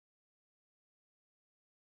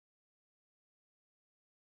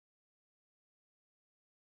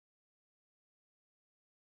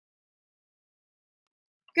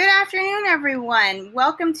Good afternoon, everyone.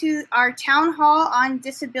 Welcome to our town hall on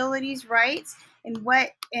disabilities rights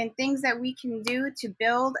and things that we can do to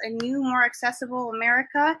build a new, more accessible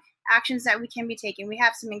America, actions that we can be taking. We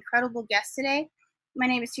have some incredible guests today. My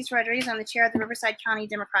name is Tisa Rodriguez. I'm the chair of the Riverside County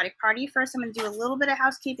Democratic Party. First, I'm going to do a little bit of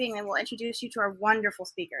housekeeping, and we'll introduce you to our wonderful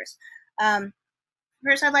speakers.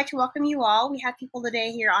 First, I'd like to welcome you all. We have people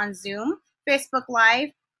today here on Zoom, Facebook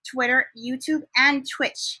Live, Twitter, YouTube, and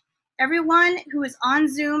Twitch. Everyone who is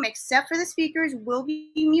on Zoom, except for the speakers, will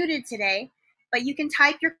be muted today, but you can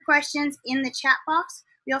type your questions in the chat box.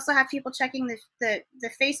 We also have people checking the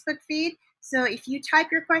Facebook feed, so if you type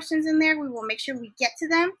your questions in there, we will make sure we get to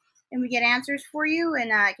them and we get answers for you, and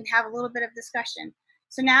can have a little bit of discussion.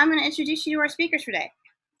 So now I'm going to introduce you to our speakers for today.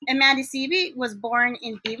 Amanda Siebe was born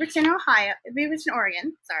in Beaverton,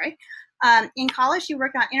 Oregon. In college, she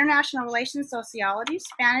worked on international relations, sociology,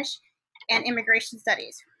 Spanish, and immigration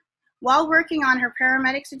studies. While working on her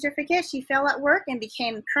paramedic certificate, she fell at work and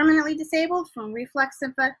became permanently disabled from reflex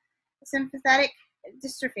sympathetic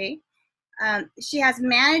dystrophy. She has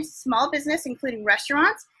managed small business, including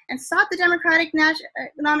restaurants, and sought the Democratic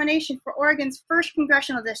nomination for Oregon's 1st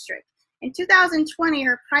congressional district. In 2020,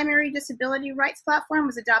 her primary disability rights platform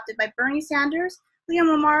was adopted by Bernie Sanders,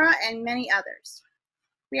 Liam O'Mara, and many others.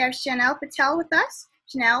 We have Shannel Patel with us.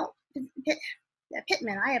 Shannel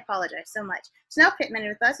Pittman, I apologize so much. Shannel Pittman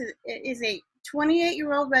with us is a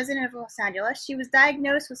 28-year-old resident of Los Angeles. She was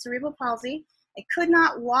diagnosed with cerebral palsy and could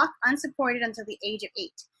not walk unsupported until the age of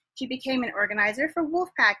 8. She became an organizer for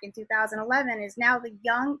Wolfpack in 2011 and is now the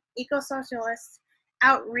Young Eco-Socialist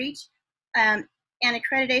Outreach and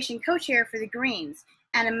Accreditation co-chair for the Greens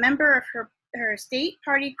and a member of her state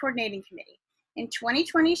party coordinating committee. In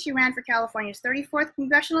 2020, she ran for California's 34th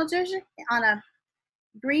congressional district on a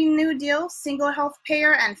Green New Deal, single health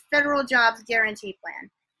payer, and federal jobs guarantee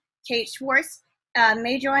plan. Kate Schwartz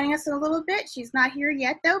may join us in a little bit. She's not here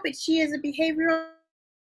yet, though, but she is a behavioral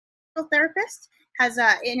therapist, is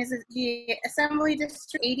the Assembly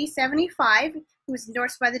District 8075, who is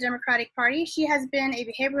endorsed by the Democratic Party. She has been a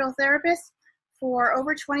behavioral therapist for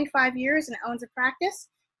over 25 years and owns a practice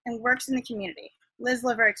and works in the community. Liz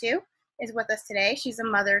Lavertu is with us today. She's a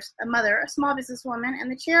mother, a small businesswoman,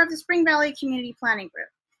 and the chair of the Spring Valley Community Planning Group.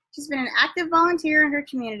 She's been an active volunteer in her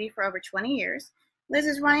community for over 20 years. Liz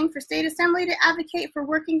is running for state assembly to advocate for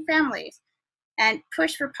working families and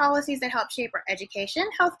push for policies that help shape our education,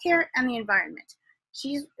 healthcare, and the environment.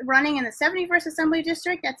 She's running in the 71st Assembly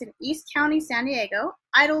District. That's in East County, San Diego,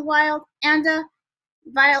 Idlewild, Anda,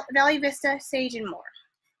 Valley Vista, Sage, and more.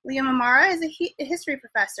 Liam O'Mara is a history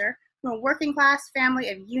professor from a working-class family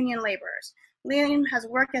of union laborers. Liam has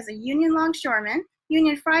worked as a union longshoreman,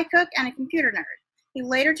 union fry cook, and a computer nerd. He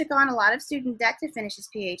later took on a lot of student debt to finish his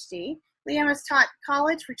PhD. Liam has taught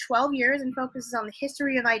college for 12 years and focuses on the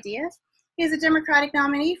history of ideas. He is a Democratic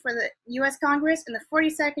nominee for the U.S. Congress in the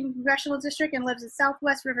 42nd Congressional District and lives in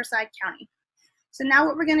Southwest Riverside County. So now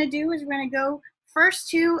what we're going to do is we're going to go first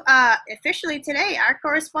to, officially today, our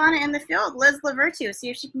correspondent in the field, Liz Lavertu, see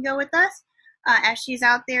if she can go with us as she's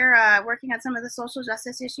out there working on some of the social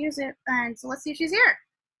justice issues. And so let's see if she's here.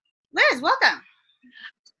 Liz, welcome.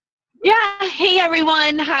 Yeah, hey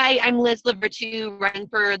everyone. Hi, I'm Liz Lavertu, running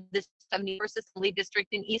for the 71st Assembly District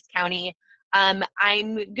in East County. I'm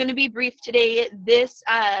going to be brief today. This,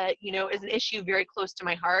 is an issue very close to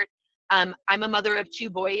my heart. I'm a mother of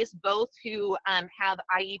 2 boys, both who have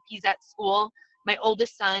IEPs at school. My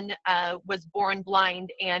oldest son was born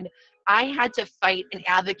blind, and I had to fight and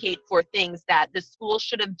advocate for things that the school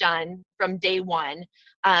should have done from day one.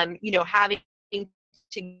 Having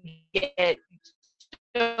to get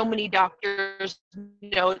so many doctors'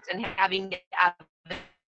 notes and having to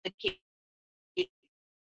advocate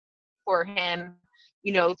for him,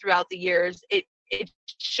 throughout the years. It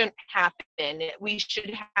shouldn't happen. We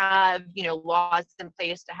should have, laws in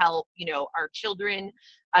place to help, our children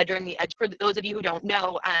during the edge. For those of you who don't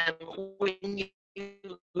know, when you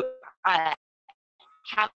have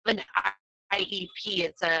an IEP,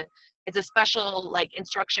 it's a special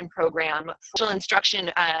instruction program, special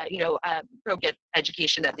instruction, get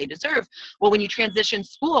education that they deserve. Well, when you transition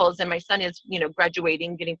schools, and my son is,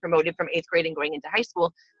 graduating, getting promoted from 8th grade and going into high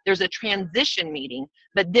school, there's a transition meeting.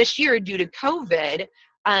 But this year, due to COVID,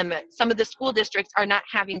 some of the school districts are not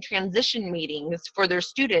having transition meetings for their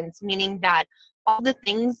students, meaning that all the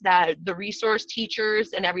things that the resource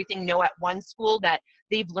teachers and everything know at one school that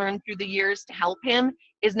they've learned through the years to help him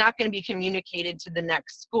is not going to be communicated to the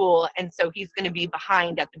next school. And so he's going to be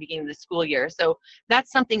behind at the beginning of the school year. So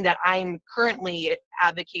that's something that I'm currently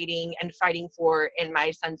advocating and fighting for in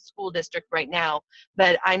my son's school district right now.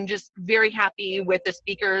 But I'm just very happy with the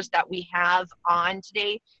speakers that we have on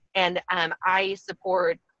today. And I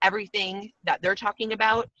support everything that they're talking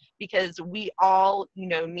about, because we all,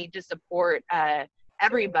 need to support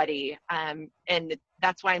everybody. And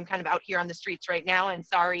that's why I'm kind of out here on the streets right now. And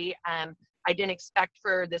sorry, I didn't expect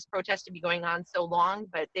for this protest to be going on so long,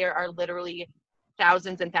 but there are literally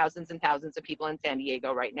thousands and thousands and thousands of people in San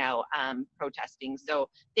Diego right now protesting. So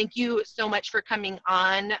thank you so much for coming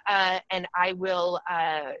on, and I will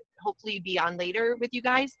hopefully be on later with you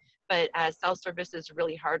guys, but cell service is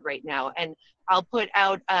really hard right now. And I'll put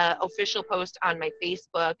out an official post on my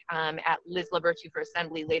Facebook at Liz Lavertu for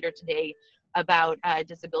Assembly later today about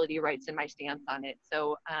disability rights and my stance on it.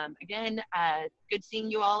 So again, good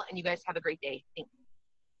seeing you all, and you guys have a great day. Thanks.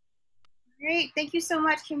 Great, thank you so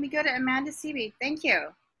much. Can we go to Amanda Siebe? Thank you.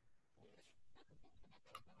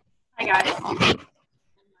 Hi guys.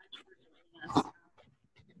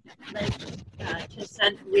 Like Tish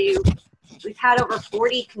said, we've had over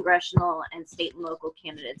 40 congressional and state and local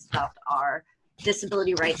candidates adopt our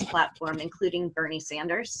disability rights platform, including Bernie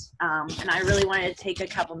Sanders. And I really wanted to take a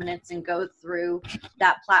couple minutes and go through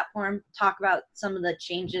that platform, talk about some of the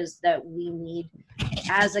changes that we need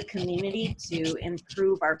as a community to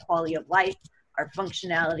improve our quality of life, our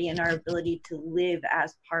functionality, and our ability to live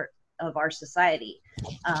as part of our society.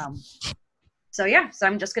 So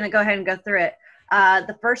I'm just going to go ahead and go through it.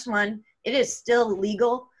 The first one, it is still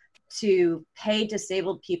legal to pay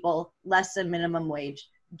disabled people less than minimum wage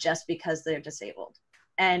just because they're disabled.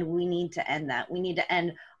 And we need to end that. We need to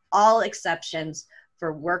end all exceptions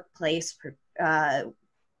for workplace.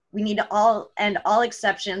 We need to end all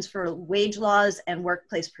exceptions for wage laws and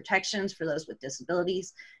workplace protections for those with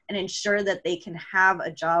disabilities, and ensure that they can have a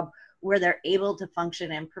job where they're able to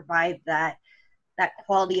function and provide that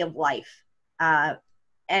quality of life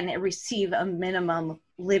and receive a minimum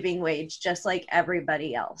living wage just like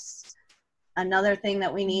everybody else. Another thing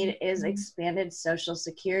that we need is expanded Social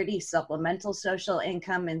Security, supplemental social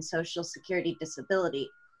income, and Social Security disability.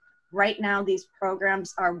 Right now, these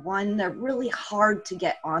programs they're really hard to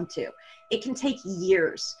get onto. It can take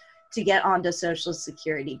years to get onto Social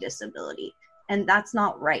Security disability, and that's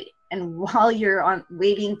not right. And while you're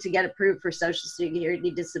waiting to get approved for Social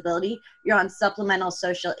Security disability, you're on supplemental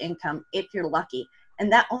social income if you're lucky,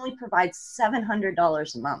 and that only provides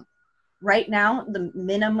 $700 a month. Right now, the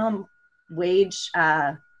minimum wage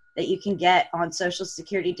that you can get on Social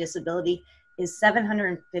Security disability is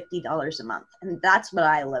 $750 a month. And that's what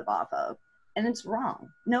I live off of. And it's wrong.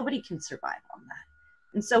 Nobody can survive on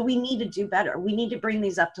that. And so we need to do better. We need to bring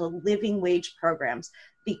these up to living wage programs,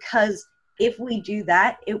 because if we do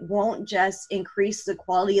that, it won't just increase the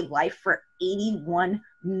quality of life for 81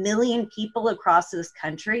 million people across this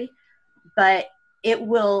country, but it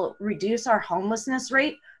will reduce our homelessness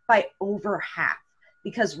rate by over half.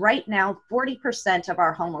 Because right now, 40% of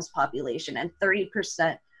our homeless population and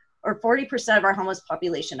 40% of our homeless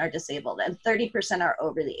population are disabled, and 30% are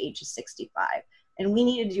over the age of 65. And we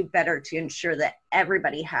need to do better to ensure that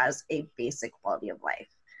everybody has a basic quality of life.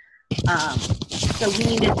 So we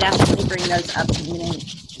need to definitely bring those up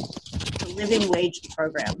to living wage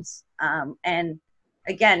programs. And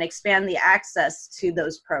again, expand the access to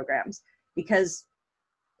those programs, because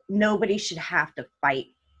nobody should have to fight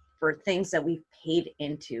for things that we've paid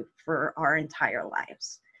into for our entire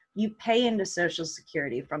lives. You pay into Social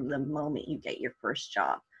Security from the moment you get your first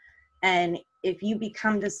job. And if you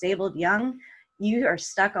become disabled young, you are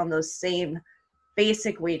stuck on those same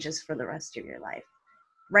basic wages for the rest of your life.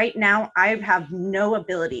 Right now, I have no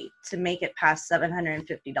ability to make it past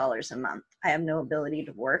 $750 a month. I have no ability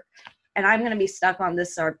to work, and I'm going to be stuck on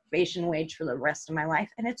this starvation wage for the rest of my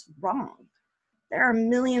life, and it's wrong. There are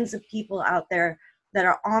millions of people out there that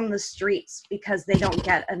are on the streets because they don't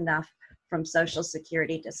get enough from Social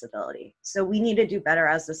Security disability. So we need to do better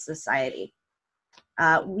as a society.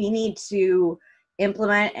 We need to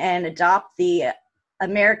implement and adopt the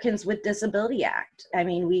Americans with Disability Act. I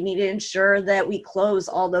mean, we need to ensure that we close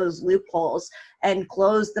all those loopholes and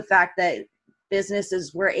close the fact that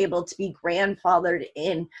businesses were able to be grandfathered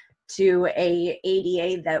in to a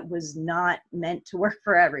ADA that was not meant to work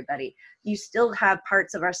for everybody. You still have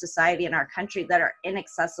parts of our society and our country that are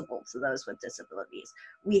inaccessible to those with disabilities.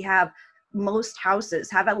 We have most houses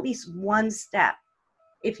have at least one step.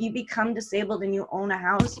 If you become disabled and you own a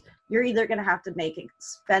house, you're either going to have to make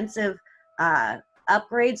expensive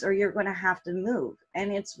upgrades or you're going to have to move.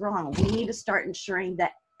 And it's wrong. We need to start ensuring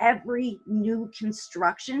that every new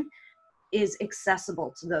construction is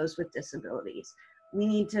accessible to those with disabilities. We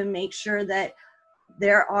need to make sure that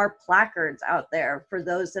there are placards out there for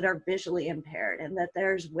those that are visually impaired, and that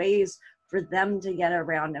there's ways for them to get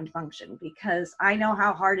around and function, because I know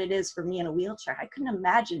how hard it is for me in a wheelchair. I couldn't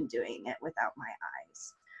imagine doing it without my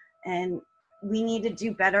eyes. And we need to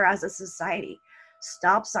do better as a society.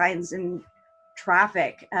 Stop signs and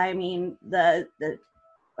traffic. I mean,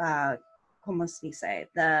 como se dice,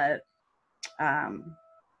 the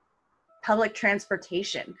public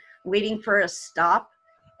transportation, waiting for a stop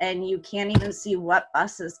and you can't even see what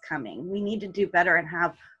bus is coming. We need to do better and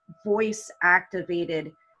have voice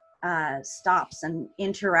activated stops and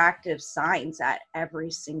interactive signs at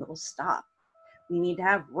every single stop. We need to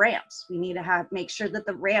have ramps. We need to make sure that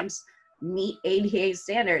the ramps meet ADA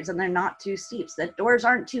standards and they're not too steep, that doors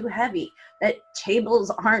aren't too heavy, that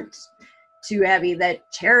tables aren't too heavy,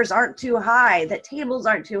 that chairs aren't too high, that tables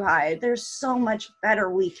aren't too high. There's so much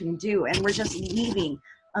better we can do, and we're just leaving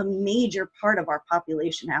a major part of our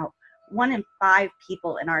population out. 1 in 5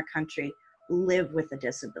 people in our country live with a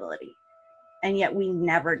disability, and yet we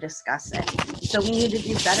never discuss it. So we need to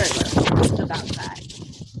do better about that.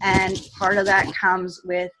 And part of that comes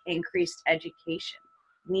with increased education.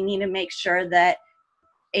 We need to make sure that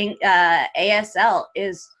ASL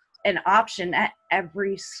is an option at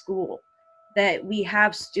every school, that we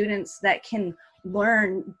have students that can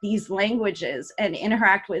learn these languages and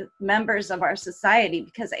interact with members of our society,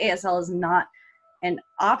 because ASL is not an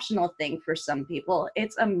optional thing for some people.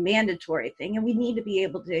 It's a mandatory thing, and we need to be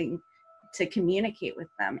able to communicate with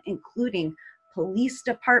them, including police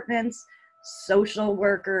departments, social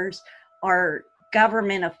workers, our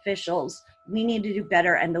government officials. We need to do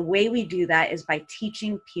better, and the way we do that is by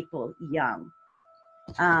teaching people young.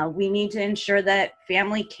 We need to ensure that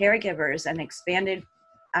family caregivers and expanded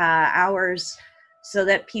hours, so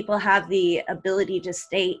that people have the ability to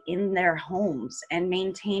stay in their homes and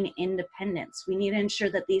maintain independence. We need to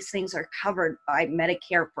ensure that these things are covered by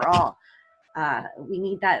Medicare for all. We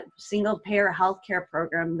need that single payer healthcare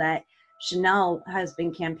program that Shannel has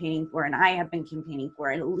been campaigning for, and I have been campaigning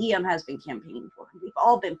for, and Liam has been campaigning for. We've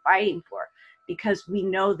all been fighting for, because we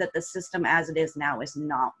know that the system as it is now is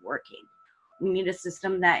not working. We need a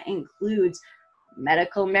system that includes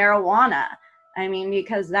medical marijuana. I mean,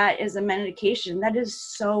 because that is a medication that is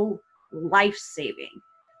so life-saving.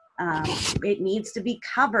 It needs to be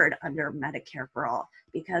covered under Medicare for all,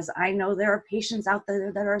 because I know there are patients out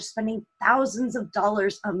there that are spending thousands of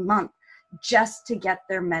dollars a month just to get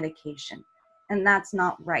their medication. And that's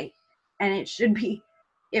not right. And it should be,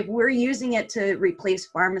 if we're using it to replace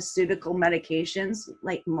pharmaceutical medications,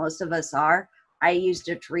 like most of us are, I used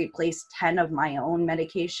it to replace 10 of my own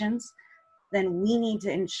medications, then we need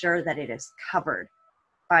to ensure that it is covered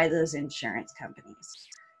by those insurance companies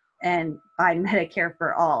and by Medicare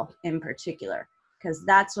for all in particular, because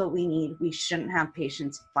that's what we need. We shouldn't have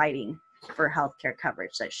patients fighting for healthcare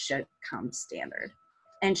coverage. That should come standard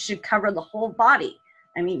and should cover the whole body.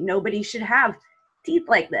 I mean, nobody should have teeth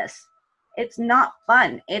like this. It's not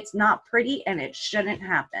fun, it's not pretty, and it shouldn't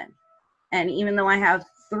happen. And even though I have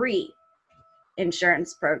 3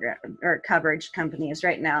 insurance program or coverage companies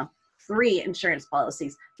right now, 3 insurance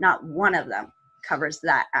policies, not one of them covers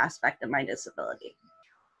that aspect of my disability.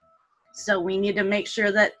 So we need to make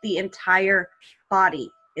sure that the entire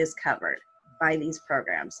body is covered by these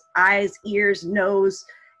programs. Eyes, ears, nose,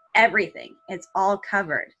 everything. It's all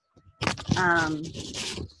covered.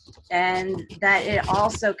 And that it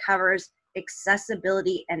also covers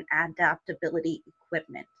accessibility and adaptability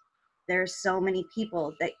equipment. There's so many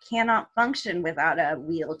people that cannot function without a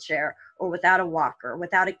wheelchair, or without a walker,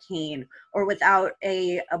 without a cane, or without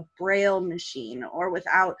a braille machine, or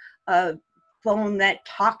without a phone that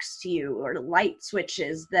talks to you, or light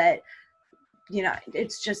switches that, you know,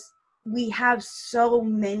 it's just, we have so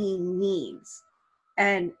many needs,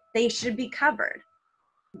 and they should be covered.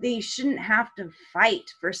 They shouldn't have to fight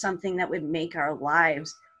for something that would make our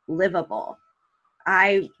lives livable.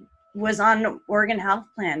 I was on Oregon Health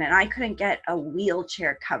Plan, and I couldn't get a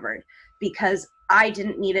wheelchair covered because I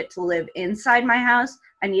didn't need it to live inside my house.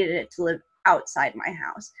 I needed it to live outside my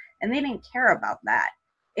house. And they didn't care about that.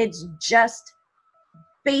 It's just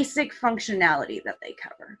basic functionality that they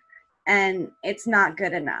cover. And it's not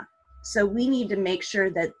good enough. So we need to make sure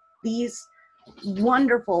that these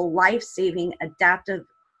wonderful life-saving adaptive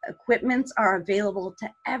equipments are available to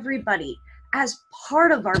everybody as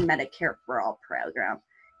part of our Medicare for All program,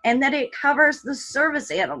 and that it covers the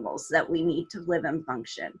service animals that we need to live and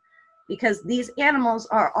function, because these animals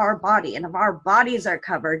are our body, and if our bodies are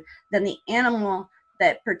covered, then the animal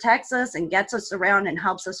that protects us and gets us around and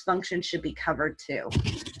helps us function should be covered too.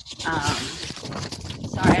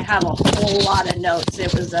 Sorry, I have a whole lot of notes.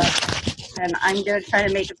 And I'm going to try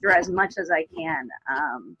to make it through as much as I can.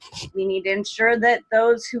 We need to ensure that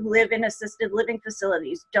those who live in assisted living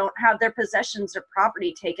facilities don't have their possessions or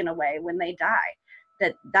property taken away when they die,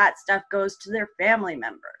 that stuff goes to their family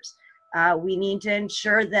members. We need to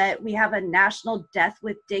ensure that we have a national death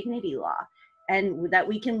with dignity law, and that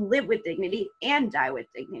we can live with dignity and die with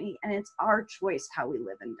dignity. And it's our choice how we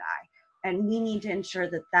live and die. And we need to ensure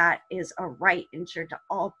that that is a right ensured to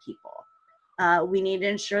all people. We need to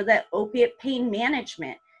ensure that opiate pain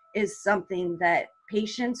management is something that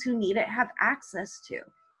patients who need it have access to.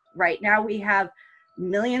 Right now, we have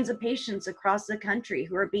millions of patients across the country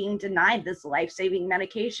who are being denied this life-saving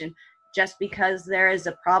medication just because there is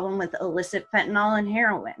a problem with illicit fentanyl and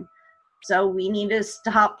heroin. So we need to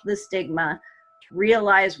stop the stigma,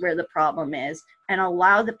 realize where the problem is, and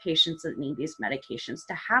allow the patients that need these medications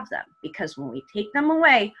to have them. Because when we take them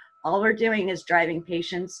away, all we're doing is driving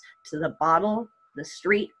patients to the bottle, the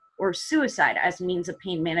street, or suicide as means of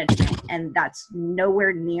pain management, and that's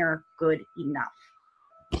nowhere near good enough.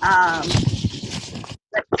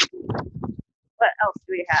 What else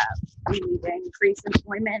do we have? We need to increase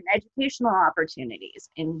employment and educational opportunities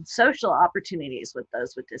and social opportunities with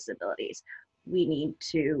those with disabilities. We need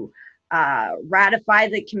to ratify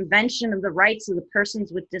the Convention of the Rights of the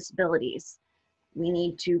Persons with Disabilities. We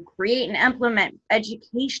need to create and implement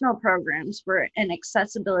educational programs and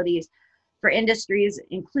accessibilities for industries,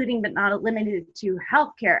 including but not limited to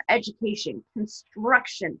healthcare, education,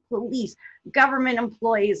 construction, police, government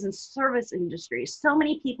employees, and service industries. So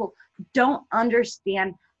many people don't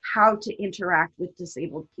understand how to interact with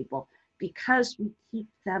disabled people because we keep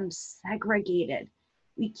them segregated.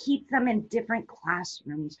 We keep them in different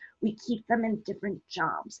classrooms. We keep them in different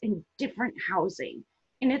jobs, in different housing,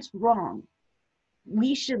 and it's wrong.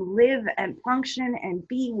 We should live and function and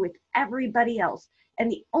be with everybody else.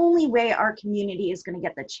 And the only way our community is going to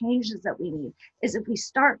get the changes that we need is if we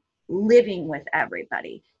start living with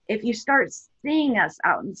everybody. If you start seeing us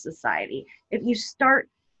out in society, if you start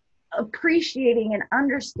appreciating and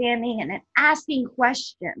understanding and asking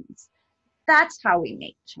questions, that's how we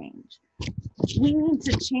make change. We need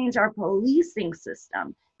to change our policing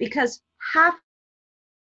system because half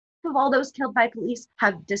of all those killed by police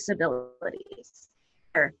have disabilities.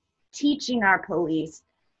 We're teaching our police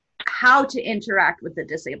how to interact with the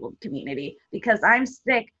disabled community because I'm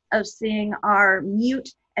sick of seeing our mute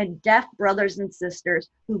and deaf brothers and sisters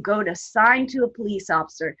who go to sign to a police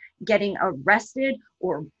officer getting arrested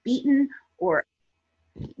or beaten or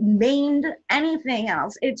maimed, anything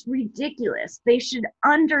else. It's ridiculous. They should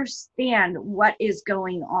understand what is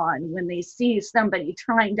going on when they see somebody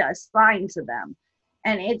trying to assign to them.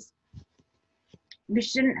 And we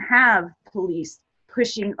shouldn't have police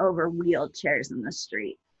pushing over wheelchairs in the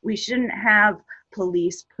street. We shouldn't have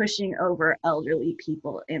police pushing over elderly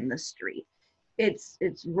people in the street.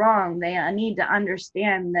 It's wrong. They need to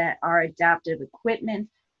understand that our adaptive equipment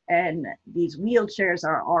and these wheelchairs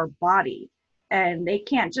are our body, and they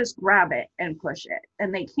can't just grab it and push it,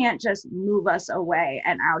 and they can't just move us away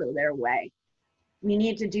and out of their way. We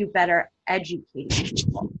need to do better educating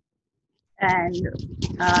people. And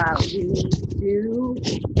we need to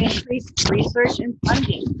increase research and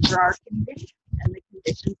funding for our conditions and the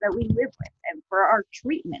conditions that we live with. And for our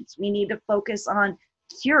treatments, we need to focus on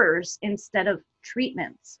cures instead of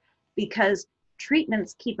treatments, because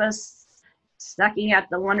treatments keep us sucking at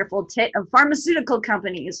the wonderful tit of pharmaceutical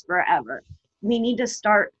companies forever. We need to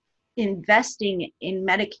start investing in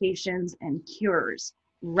medications and cures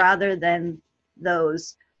rather than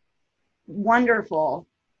those wonderful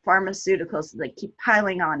pharmaceuticals that keep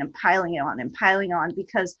piling on and piling on and piling on,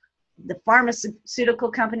 because the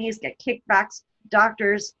pharmaceutical companies get kickbacks,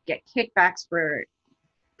 doctors get kickbacks for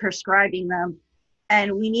prescribing them,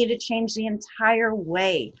 and we need to change the entire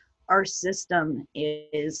way our system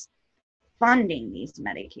is funding these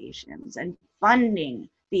medications and funding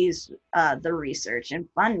these the research and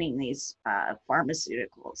funding these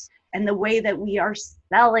pharmaceuticals, and the way that we are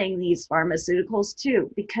selling these pharmaceuticals too,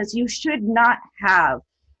 because you should not have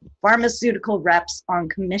pharmaceutical reps on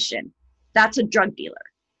commission. That's a drug dealer.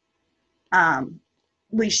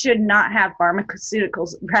 We should not have pharmaceutical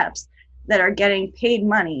reps that are getting paid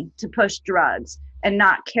money to push drugs and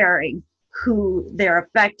not caring who they're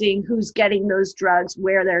affecting, who's getting those drugs,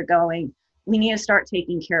 where they're going. We need to start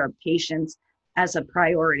taking care of patients as a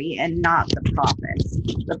priority and not the profits.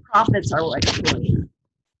 The profits are what's killing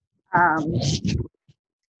us.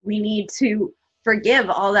 We need to forgive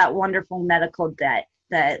all that wonderful medical debt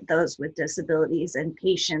that those with disabilities and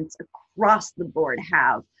patients across the board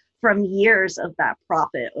have from years of that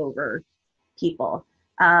profit over people.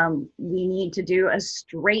 We need to do a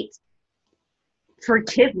straight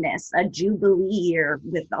forgiveness, a jubilee year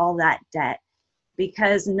with all that debt,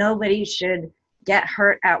 because nobody should get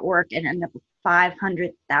hurt at work and end up with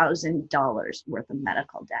 $500,000 worth of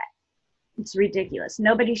medical debt. It's ridiculous.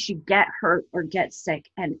 Nobody should get hurt or get sick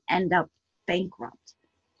and end up bankrupt.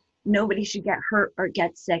 Nobody should get hurt or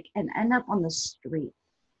get sick and end up on the street.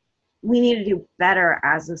 We need to do better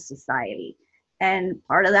as a society. And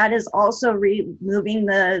part of that is also removing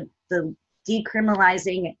the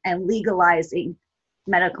decriminalizing and legalizing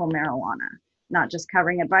medical marijuana, not just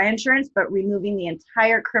covering it by insurance, but removing the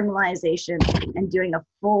entire criminalization and doing a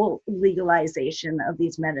full legalization of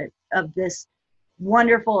this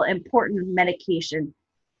wonderful, important medication.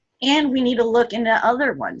 And we need to look into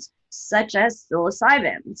other ones, such as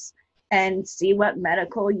psilocybins, and see what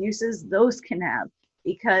medical uses those can have,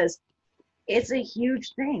 because it's a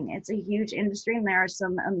huge thing. It's a huge industry, and there are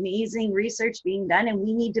some amazing research being done, and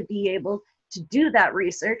we need to be able to do that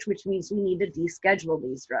research, which means we need to deschedule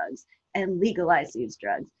these drugs and legalize these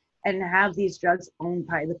drugs and have these drugs owned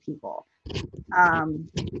by the people.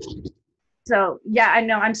 So yeah, I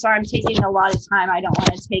know, I'm sorry, I'm taking a lot of time. I don't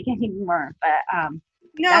want to take any more, but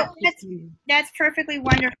no, that's perfectly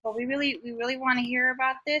wonderful. We really want to hear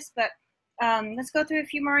about this, but let's go through a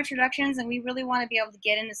few more introductions, and we really want to be able to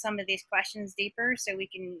get into some of these questions deeper so we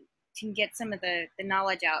can get some of the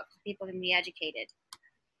knowledge out so people can be educated.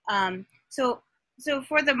 So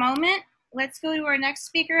for the moment, let's go to our next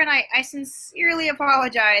speaker, and I sincerely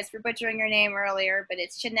apologize for butchering your name earlier, but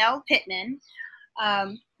it's Shannel Pittman.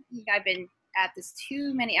 I've been at this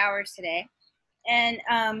too many hours today, and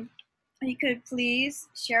you could please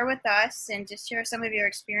share with us and just share some of your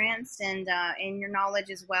experience and your knowledge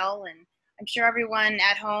as well. And I'm sure everyone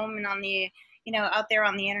at home and on the out there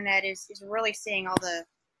on the internet is really seeing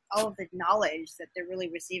all of the knowledge that they're really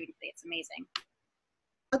receiving today. It's amazing.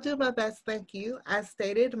 I'll do my best, thank you. As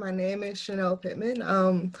stated, my name is Shannel Pittman.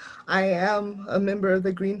 I am a member of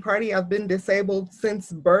the Green Party. I've been disabled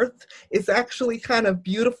since birth. It's actually kind of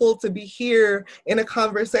beautiful to be here in a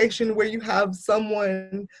conversation where you have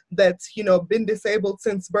someone that's, been disabled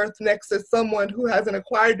since birth next to someone who has an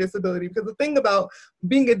acquired disability. Because the thing about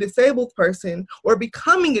being a disabled person or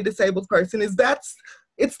becoming a disabled person is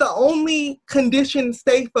it's the only conditioned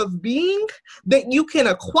state of being that you can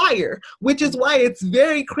acquire, which is why it's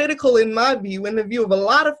very critical in my view, in the view of a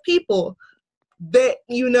lot of people, that,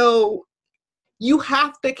 you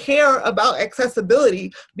have to care about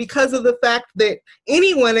accessibility, because of the fact that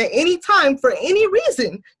anyone at any time for any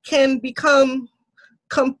reason can become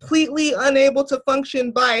completely unable to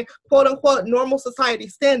function by quote unquote normal society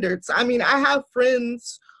standards. I mean, I have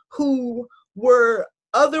friends who were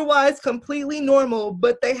otherwise completely normal,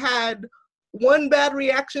 but they had one bad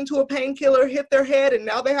reaction to a painkiller, hit their head, and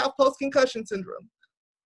now they have post-concussion syndrome.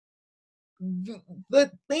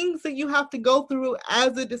 The things that you have to go through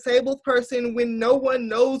as a disabled person when no one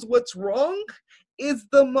knows what's wrong is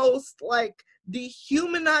the most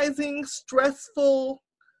dehumanizing, stressful.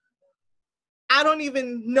 I don't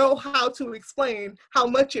even know how to explain how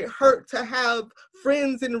much it hurt to have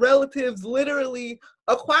friends and relatives literally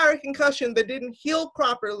acquire a concussion that didn't heal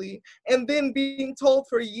properly, and then being told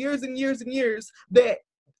for years and years and years that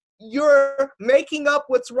you're making up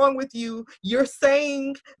what's wrong with you. You're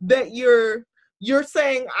saying that you're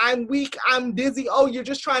saying I'm weak, I'm dizzy. Oh, you're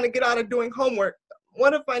just trying to get out of doing homework.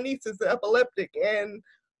 One of my nieces is epileptic, and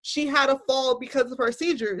she had a fall because of her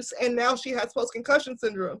seizures, and now she has post-concussion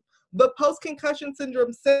syndrome. The post-concussion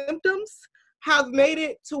syndrome symptoms have made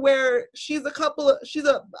it to where she's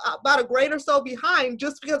about a grade or so behind,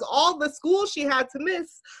 just because all the school she had to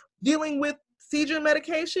miss dealing with seizure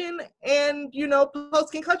medication and,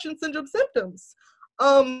 post-concussion syndrome symptoms.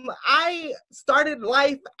 I started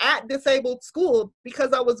life at disabled school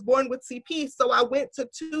because I was born with CP, so I went to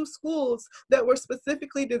 2 schools that were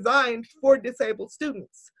specifically designed for disabled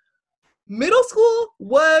students. Middle school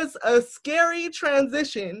was a scary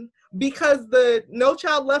transition because the No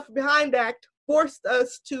Child Left Behind Act forced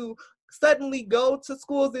us to suddenly go to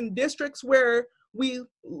schools in districts where we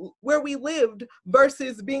lived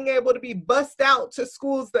versus being able to be bussed out to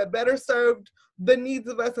schools that better served the needs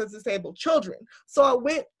of us as disabled children. So I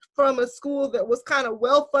went from a school that was kind of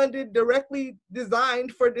well-funded, directly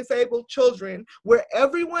designed for disabled children, where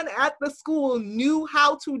everyone at the school knew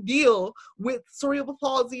how to deal with cerebral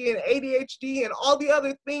palsy and ADHD and all the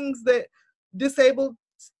other things that disabled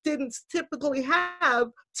students typically have,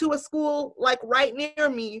 to a school like right near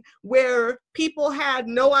me where people had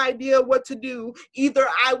no idea what to do. Either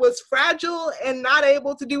I was fragile and not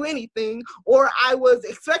able to do anything, or I was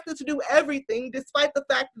expected to do everything, despite the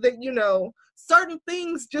fact that, you know, certain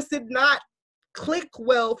things just did not click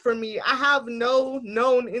well for me. I have no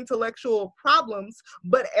known intellectual problems,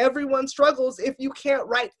 but everyone struggles if you can't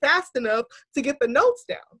write fast enough to get the notes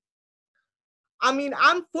down. I mean,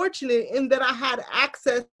 I'm fortunate in that I had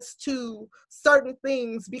access to certain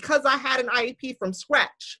things because I had an IEP from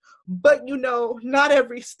scratch. But, you know, not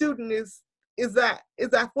every student is that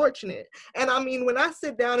fortunate. And I mean, when I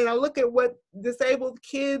sit down and I look at what disabled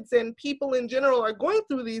kids and people in general are going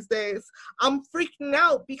through these days, I'm freaking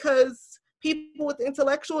out because people with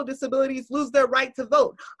intellectual disabilities lose their right to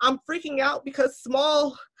vote. I'm freaking out because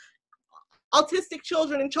small autistic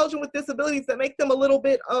children and children with disabilities that make them a little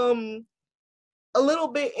bit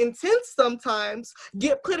intense sometimes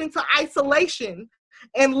get put into isolation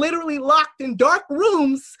and literally locked in dark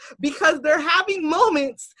rooms because they're having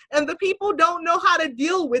moments and the people don't know how to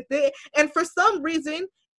deal with it. And for some reason,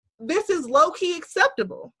 this is low-key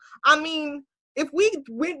acceptable. I mean, if we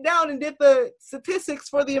went down and did the statistics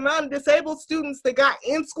for the amount of disabled students that got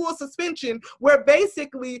in-school suspension, where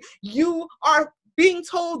basically you are being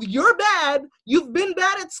told you're bad, you've been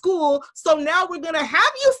bad at school, so now we're gonna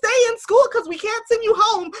have you stay in school because we can't send you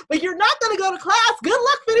home, but you're not gonna go to class, good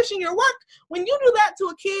luck finishing your work. When you do that to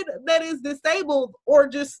a kid that is disabled or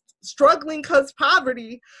just struggling because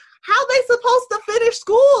poverty, how are they supposed to finish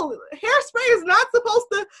school? Hairspray is not supposed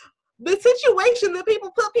to, the situation that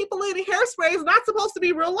people put people in Hairspray is not supposed to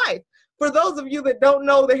be real life. For those of you that don't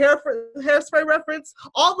know the Hairspray reference,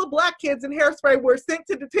 all the black kids in Hairspray were sent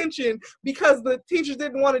to detention because the teachers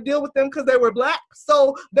didn't want to deal with them because they were black.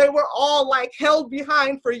 So they were all like held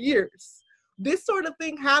behind for years. This sort of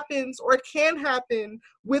thing happens or can happen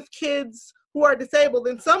with kids who are disabled.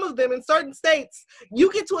 And some of them in certain states,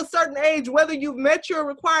 you get to a certain age, whether you've met your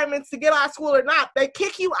requirements to get out of school or not, they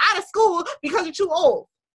kick you out of school because you're too old.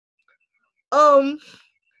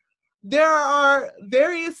 There are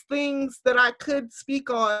various things that I could speak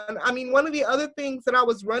on. I mean, one of the other things that I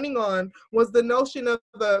was running on was the notion of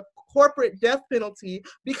the corporate death penalty,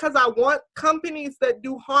 because I want companies that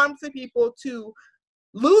do harm to people to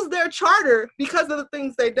lose their charter because of the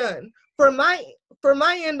things they've done. For my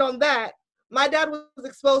end on that, my dad was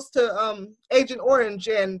exposed to Agent Orange,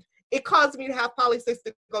 and it caused me to have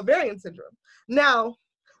polycystic ovarian syndrome. Now,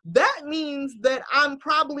 that means that I'm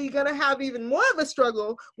probably going to have even more of a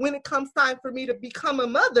struggle when it comes time for me to become a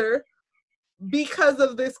mother because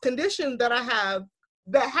of this condition that I have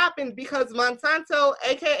that happened because Monsanto,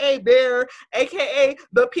 aka Bayer, aka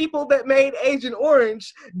the people that made Agent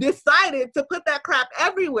Orange, decided to put that crap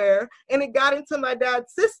everywhere, and it got into my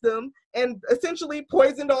dad's system and essentially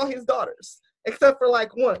poisoned all his daughters, except for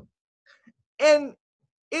like one. And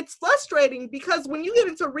it's frustrating because when you get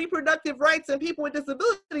into reproductive rights and people with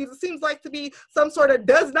disabilities, it seems like to be some sort of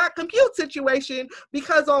does not compute situation,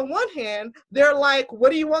 because on one hand, they're like, what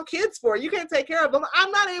do you want kids for? You can't take care of them.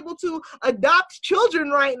 I'm not able to adopt children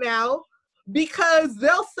right now because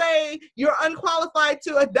they'll say you're unqualified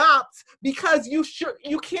to adopt because you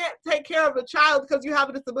can't take care of a child because you have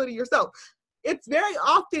a disability yourself. It's very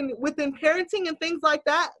often within parenting and things like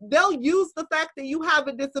that, they'll use the fact that you have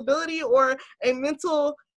a disability or a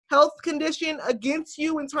mental health condition against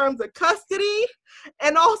you in terms of custody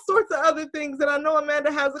and all sorts of other things. And I know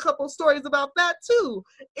Amanda has a couple of stories about that too.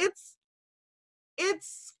 It's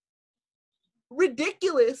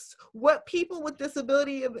ridiculous what people with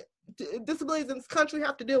disabilities in this country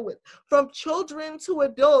have to deal with. From children to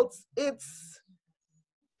adults, it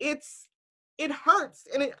hurts,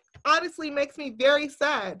 and it honestly makes me very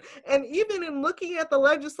sad. And even in looking at the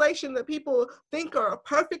legislation that people think are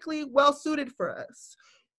perfectly well suited for us,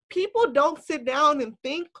 people don't sit down and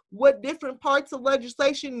think what different parts of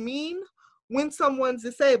legislation mean when someone's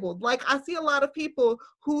disabled. Like, I see a lot of people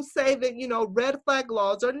who say that, you know, red flag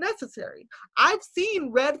laws are necessary. I've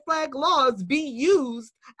seen red flag laws be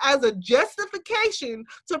used as a justification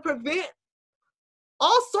to prevent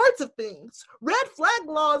all sorts of things. Red flag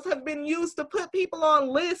laws have been used to put people on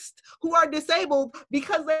lists who are disabled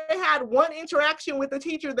because they had one interaction with a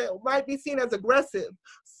teacher that might be seen as aggressive.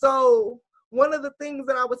 So one of the things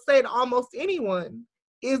that I would say to almost anyone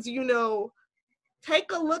is, you know,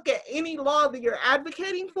 take a look at any law that you're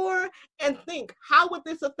advocating for and think, how would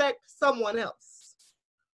this affect someone else?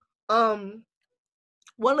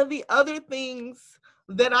 One of the other things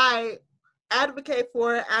that I advocate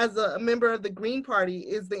for as a member of the Green Party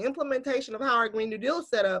is the implementation of how our Green New Deal is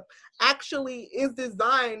set up actually is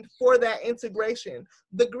designed for that integration.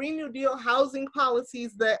 The Green New Deal housing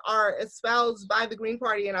policies that are espoused by the Green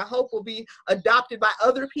Party, and I hope will be adopted by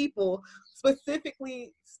other people,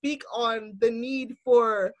 specifically speak on the need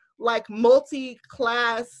for like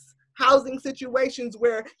multi-class housing situations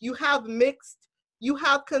where you have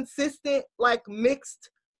consistent, like mixed,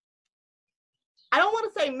 I don't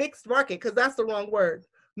want to say mixed market because that's the wrong word,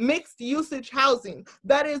 mixed usage housing.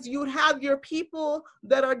 That is, you'd have your people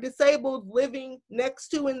that are disabled living next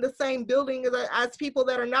to in the same building as people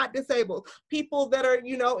that are not disabled, people that are,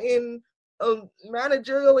 you know, in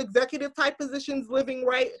managerial executive type positions living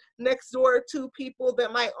right next door to people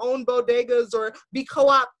that might own bodegas or be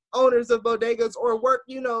co-op owners of bodegas or work,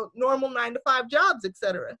 you know, normal 9-to-5 jobs,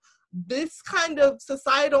 etc. This kind of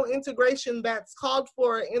societal integration that's called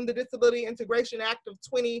for in the Disability Integration Act of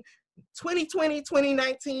 2020,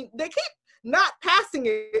 2019, they keep not passing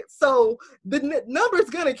it, so the number's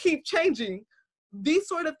gonna keep changing. These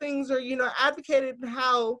sort of things are, you know, advocated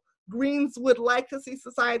how Greens would like to see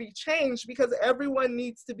society change because everyone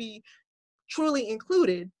needs to be truly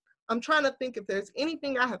included. I'm trying to think if there's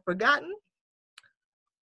anything I have forgotten.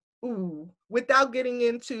 Without getting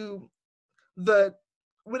into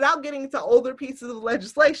older pieces of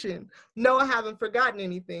legislation. No, I haven't forgotten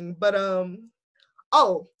anything. But and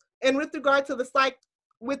with regard to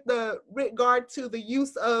the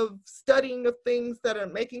use of studying of things that are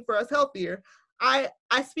making for us healthier, I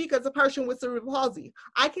speak as a person with cerebral palsy.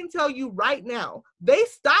 I can tell you right now, they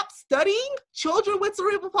stopped studying children with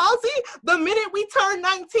cerebral palsy the minute we turn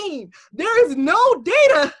 19. There is no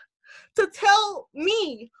data to tell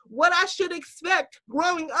me what I should expect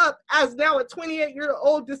growing up as now a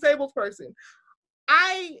 28-year-old disabled person.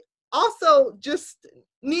 I also just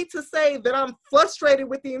need to say that I'm frustrated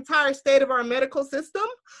with the entire state of our medical system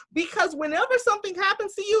because whenever something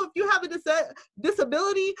happens to you, if you have a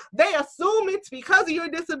disability, they assume it's because of your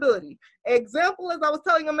disability. Example, as I was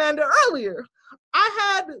telling Amanda earlier, I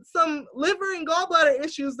had some liver and gallbladder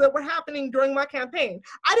issues that were happening during my campaign.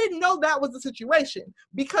 I didn't know that was the situation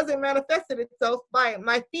because it manifested itself by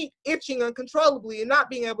my feet itching uncontrollably and not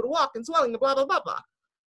being able to walk and swelling and blah, blah, blah, blah.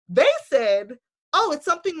 They said, oh, it's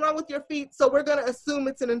something wrong with your feet, so we're gonna assume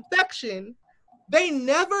it's an infection. They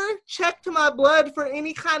never checked my blood for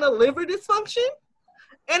any kind of liver dysfunction.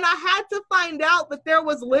 And I had to find out that there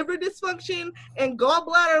was liver dysfunction and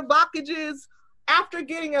gallbladder blockages after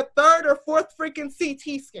getting a third or fourth freaking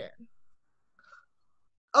CT scan.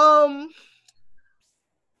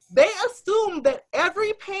 They assume that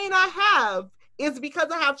every pain I have is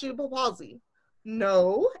because I have cerebral palsy.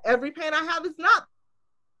 No, every pain I have is not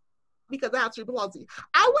because I have cerebral palsy.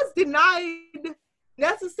 I was denied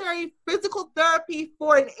necessary physical therapy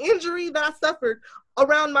for an injury that I suffered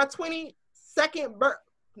around my 23rd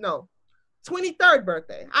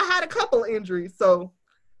birthday. I had a couple injuries, so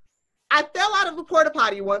I fell out of a porta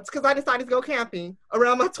potty once because I decided to go camping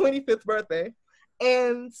around my 25th birthday.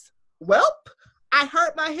 And, I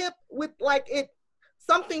hurt my hip with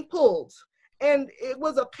something pulled. And it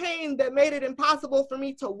was a pain that made it impossible for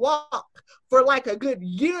me to walk for like a good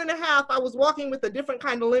year and a half. I was walking with a different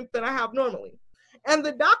kind of limp than I have normally. And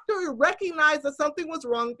the doctor recognized that something was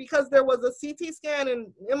wrong because there was a CT scan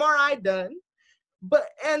and MRI done.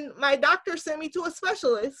 And my doctor sent me to a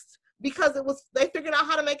specialist because they figured out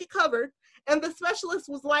how to make it covered. And the specialist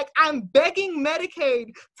was like, I'm begging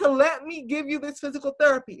Medicaid to let me give you this physical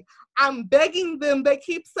therapy. I'm begging them. They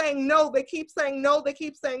keep saying no. They keep saying no. They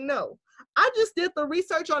keep saying no. I just did the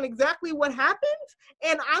research on exactly what happened,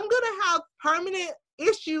 and I'm going to have permanent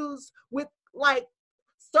issues with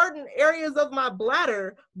certain areas of my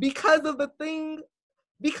bladder because of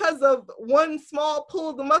one small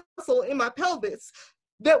pull of the muscle in my pelvis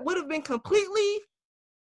that would have been completely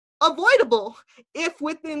avoidable if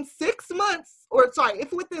within 2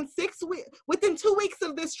 weeks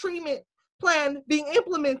of this treatment plan being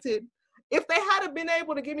implemented, if they hadn't been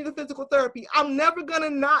able to give me the physical therapy. I'm never gonna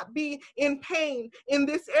not be in pain in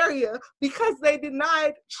this area because they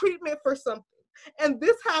denied treatment for something. And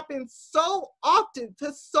this happens so often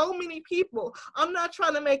to so many people. I'm not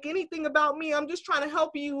trying to make anything about me. I'm just trying to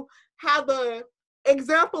help you have an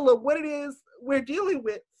example of what it is we're dealing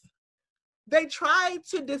with. They try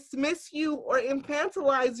to dismiss you or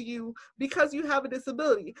infantilize you because you have a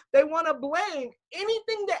disability. They want to blame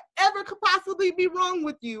anything that ever could possibly be wrong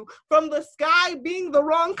with you, from the sky being the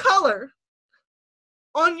wrong color,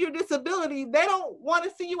 on your disability. They don't want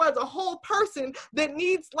to see you as a whole person that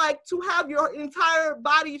needs to have your entire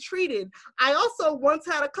body treated. I also once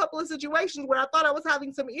had a couple of situations where I thought I was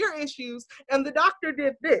having some ear issues and the doctor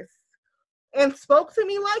did this. and spoke to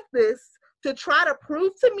me like this to try to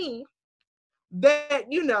prove to me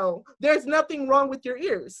that, you know, there's nothing wrong with your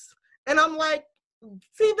ears. And I'm like,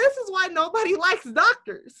 see, this is why nobody likes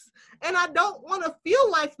doctors. And I don't want to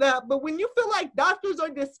feel like that. But when you feel like doctors are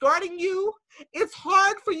discarding you, it's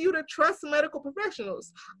hard for you to trust medical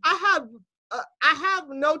professionals. I have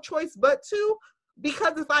no choice but to,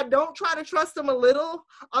 because if I don't try to trust them a little,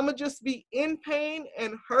 I'm going to just be in pain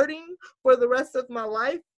and hurting for the rest of my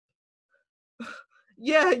life.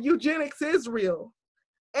 Yeah, eugenics is real.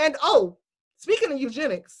 And oh, speaking of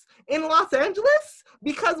eugenics, in Los Angeles,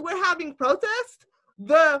 because we're having protests,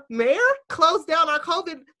 the mayor closed down our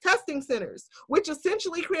COVID testing centers, which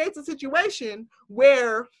essentially creates a situation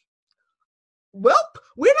where, well,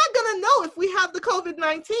 we're not going to know if we have the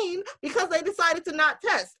COVID-19 because they decided to not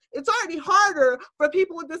test. It's already harder for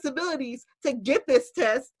people with disabilities to get this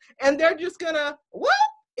test, and they're just going to, well,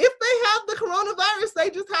 if they have the coronavirus, they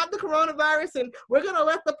just have the coronavirus, and we're going to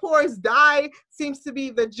let the poorest die, seems to be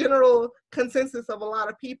the general consensus of a lot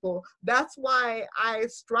of people. That's why I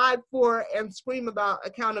strive for and scream about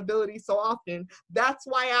accountability so often. That's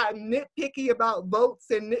why I'm nitpicky about votes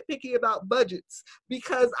and nitpicky about budgets,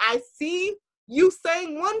 because I see you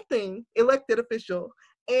saying one thing, elected official,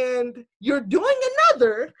 and you're doing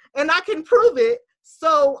another, and I can prove it,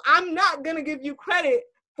 so I'm not going to give you credit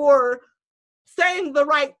for saying the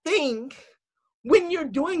right thing when you're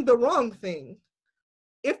doing the wrong thing.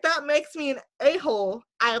 If that makes me an a-hole,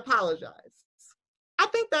 I apologize. I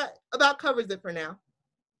think that about covers it for now.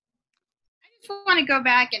 I just want to go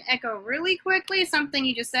back and echo really quickly something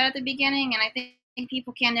you just said at the beginning, and I think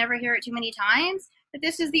people can never hear it too many times, that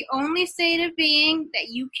this is the only state of being that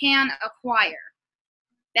you can acquire.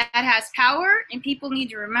 That has power, and people need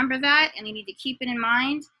to remember that, and they need to keep it in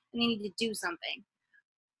mind, and they need to do something.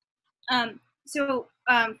 So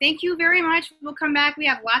thank you very much. We'll come back. We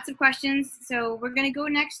have lots of questions. So we're going to go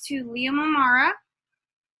next to Liam O'Mara,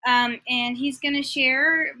 and he's going to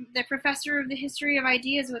share, the professor of the history of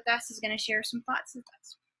ideas with us is going to share some thoughts with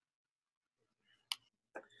us.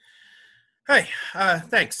 Hi,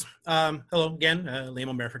 thanks. Hello again, Liam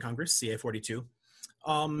O'Mara for Congress, CA 42.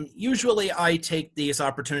 Usually I take these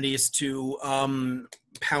opportunities to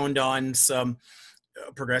pound on some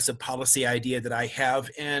progressive policy idea that I have,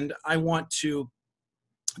 and I want to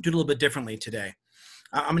do it a little bit differently today.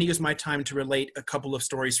 I'm going to use my time to relate a couple of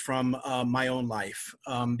stories from my own life,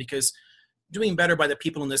 because doing better by the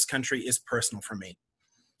people in this country is personal for me.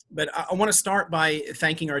 But I want to start by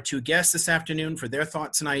thanking our two guests this afternoon for their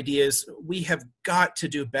thoughts and ideas. We have got to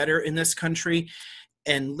do better in this country,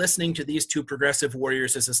 and listening to these two progressive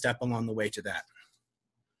warriors is a step along the way to that.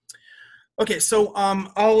 Okay, so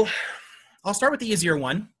I'll start with the easier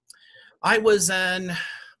one. I was an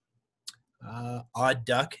odd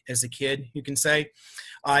duck as a kid, you can say.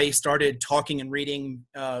 I started talking and reading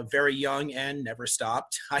very young and never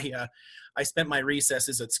stopped. I spent my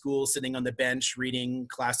recesses at school sitting on the bench reading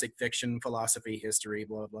classic fiction, philosophy, history,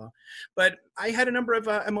 blah, blah. But I had a number of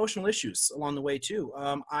emotional issues along the way too.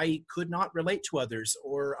 I could not relate to others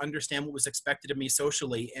or understand what was expected of me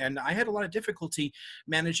socially. And I had a lot of difficulty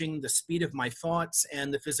managing the speed of my thoughts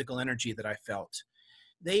and the physical energy that I felt.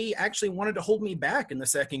 They actually wanted to hold me back in the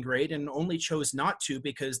second grade and only chose not to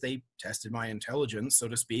because they tested my intelligence, so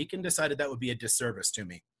to speak, and decided that would be a disservice to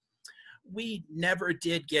me. We never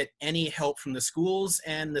did get any help from the schools,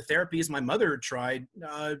 and the therapies my mother tried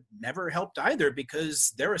never helped either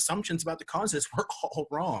because their assumptions about the causes were all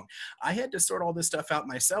wrong. I had to sort all this stuff out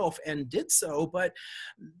myself and did so, but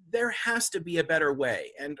there has to be a better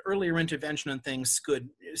way, and earlier intervention and things could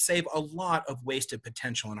save a lot of wasted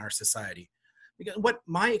potential in our society. Because what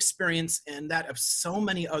my experience and that of so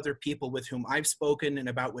many other people with whom I've spoken and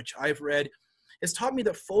about which I've read has taught me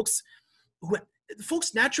that folks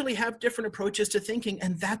naturally have different approaches to thinking,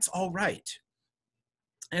 and that's all right.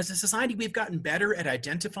 As a society, we've gotten better at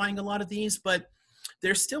identifying a lot of these, but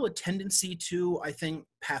there's still a tendency to, I think,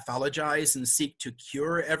 pathologize and seek to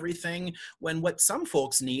cure everything when what some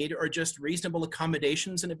folks need are just reasonable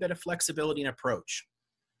accommodations and a bit of flexibility in approach.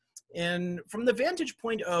 And from the vantage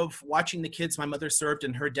point of watching the kids my mother served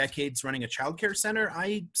in her decades running a childcare center,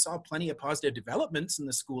 I saw plenty of positive developments in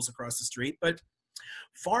the schools across the street, but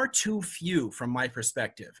far too few from my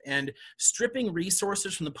perspective. And stripping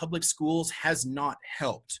resources from the public schools has not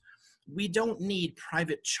helped. We don't need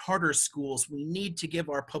private charter schools. We need to give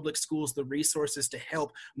our public schools the resources to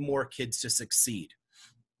help more kids to succeed.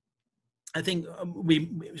 I think we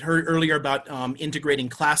heard earlier about integrating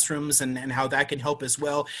classrooms and how that can help as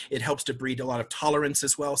well. It helps to breed a lot of tolerance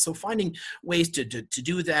as well. So finding ways to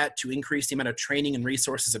do that, to increase the amount of training and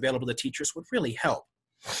resources available to teachers would really help.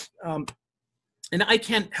 And I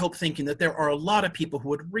can't help thinking that there are a lot of people who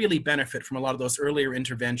would really benefit from a lot of those earlier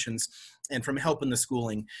interventions and from help in the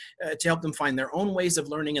schooling to help them find their own ways of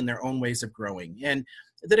learning and their own ways of growing. And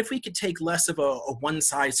that if we could take less of a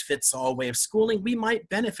one-size-fits-all way of schooling, we might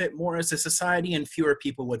benefit more as a society and fewer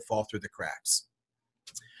people would fall through the cracks.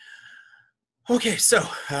 Okay, so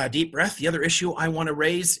deep breath. The other issue I want to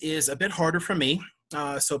raise is a bit harder for me,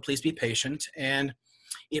 so please be patient. And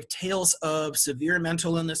if tales of severe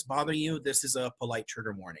mental illness bother you, this is a polite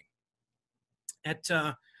trigger warning. At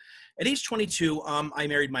age 22, I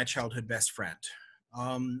married my childhood best friend.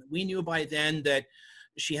 We knew by then that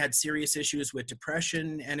she had serious issues with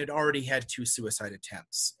depression and had already had 2 suicide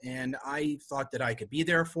attempts. And I thought that I could be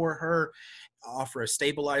there for her, offer a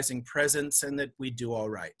stabilizing presence, and that we'd do all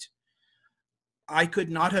right. I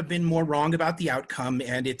could not have been more wrong about the outcome,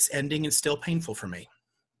 and its ending is still painful for me.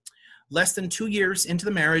 Less than 2 years into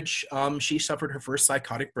the marriage, she suffered her first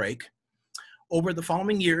psychotic break. Over the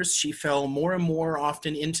following years, she fell more and more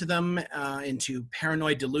often into them, into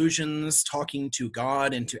paranoid delusions, talking to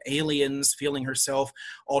God and to aliens, feeling herself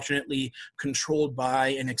alternately controlled by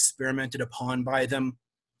and experimented upon by them.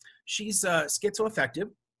 She's schizoaffective,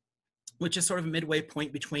 which is sort of a midway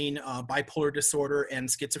point between bipolar disorder and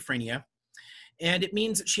schizophrenia. And it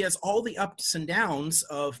means that she has all the ups and downs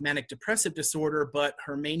of manic depressive disorder, but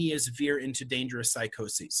her manias veer into dangerous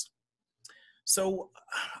psychoses. So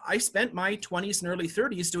I spent my 20s and early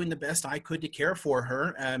 30s doing the best I could to care for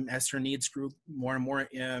her as her needs grew more and more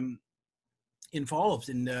involved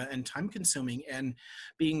and time consuming, and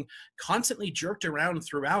being constantly jerked around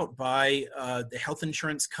throughout by the health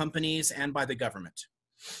insurance companies and by the government.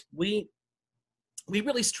 We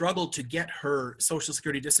really struggled to get her Social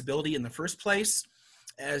Security disability in the first place,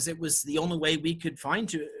 as it was the only way we could find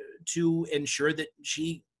to ensure that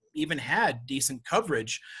she even had decent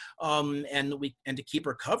coverage and to keep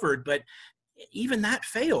her covered. But even that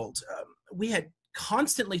failed. We had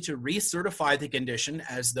constantly to recertify the condition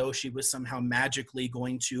as though she was somehow magically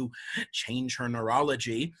going to change her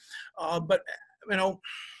neurology. But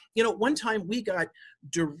one time we got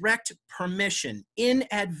direct permission in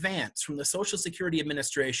advance from the Social Security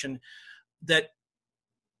Administration that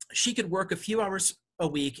she could work a few hours a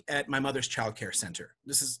week at my mother's child care center.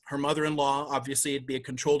 This is her mother-in-law. Obviously, it'd be a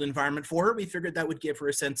controlled environment for her. We figured that would give her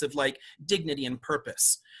a sense of dignity and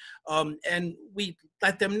purpose. And we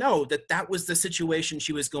let them know that that was the situation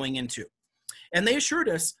she was going into. And they assured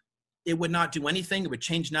us it would not do anything. It would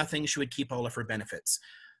change nothing. She would keep all of her benefits.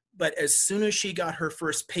 But as soon as she got her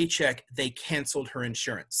first paycheck, they canceled her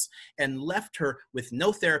insurance and left her with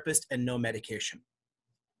no therapist and no medication.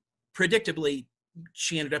 Predictably,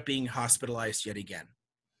 she ended up being hospitalized yet again.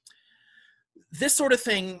 This sort of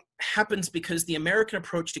thing happens because the American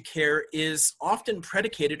approach to care is often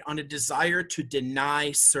predicated on a desire to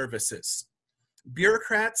deny services.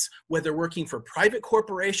 Bureaucrats, whether working for private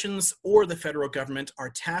corporations or the federal government, are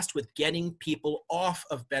tasked with getting people off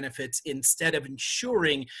of benefits instead of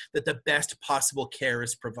ensuring that the best possible care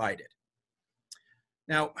is provided.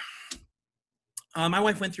 Now, my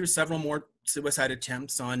wife went through several more suicide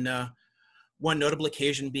attempts, on one notable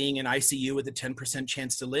occasion being in ICU with a 10%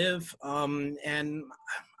 chance to live. And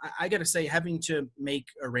I got to say, having to make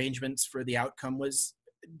arrangements for the outcome was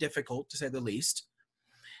difficult, to say the least.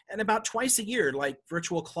 And about twice a year, like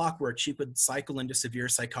virtual clockwork, she would cycle into severe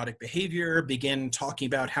psychotic behavior, begin talking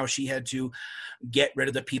about how she had to get rid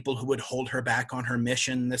of the people who would hold her back on her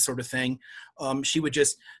mission, this sort of thing. She would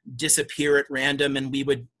just disappear at random, and we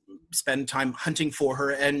would spend time hunting for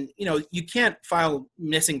her. And, you can't file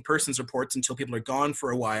missing persons reports until people are gone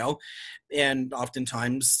for a while. And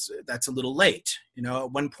oftentimes that's a little late.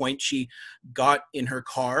 At one point she got in her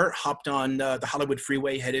car, hopped on the Hollywood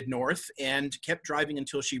freeway, headed north, and kept driving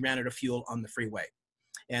until she ran out of fuel on the freeway.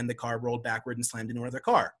 And the car rolled backward and slammed into another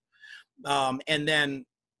car. And then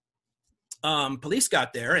police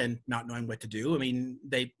got there, and not knowing what to do,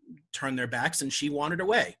 they turned their backs and she wandered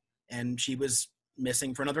away. And she was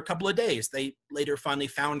missing for another couple of days. They later finally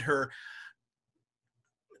found her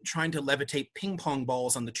trying to levitate ping pong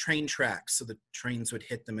balls on the train tracks so the trains would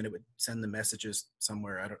hit them and it would send the messages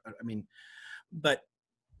somewhere.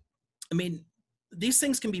 These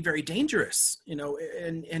things can be very dangerous,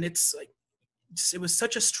 and it was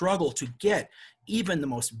such a struggle to get even the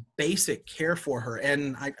most basic care for her.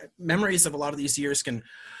 And memories of a lot of these years can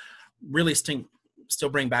really still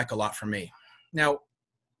bring back a lot for me. Now,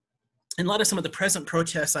 in a lot of some of the present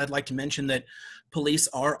protests, I'd like to mention that police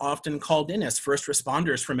are often called in as first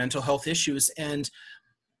responders for mental health issues, and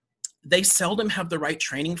they seldom have the right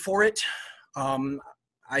training for it.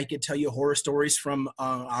 I could tell you horror stories from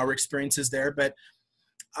our experiences there, but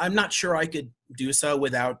I'm not sure I could do so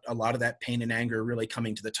without a lot of that pain and anger really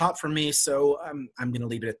coming to the top for me. So I'm going to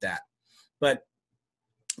leave it at that. But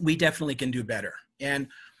we definitely can do better. And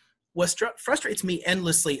what frustrates me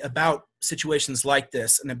endlessly about situations like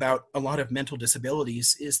this and about a lot of mental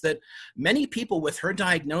disabilities is that many people with her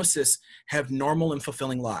diagnosis have normal and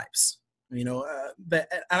fulfilling lives. But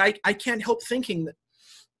I can't help thinking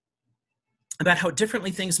about how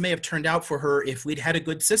differently things may have turned out for her if we'd had a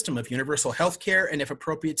good system of universal health care and if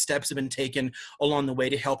appropriate steps had been taken along the way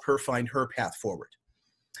to help her find her path forward.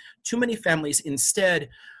 Too many families instead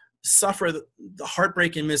suffer the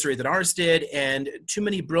heartbreak and misery that ours did, and too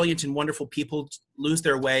many brilliant and wonderful people lose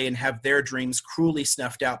their way and have their dreams cruelly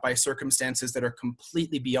snuffed out by circumstances that are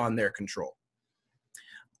completely beyond their control.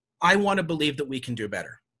 I want to believe that we can do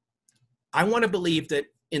better. I want to believe that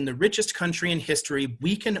in the richest country in history,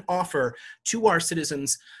 we can offer to our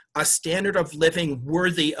citizens a standard of living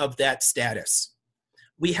worthy of that status.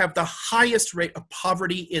 We have the highest rate of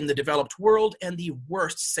poverty in the developed world and the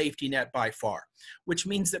worst safety net by far, which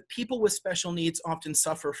means that people with special needs often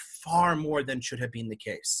suffer far more than should have been the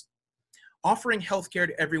case. Offering healthcare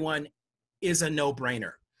to everyone is a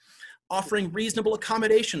no-brainer. Offering reasonable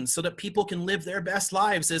accommodations so that people can live their best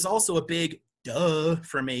lives is also a big duh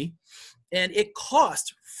for me. And it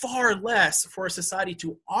costs far less for a society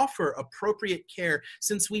to offer appropriate care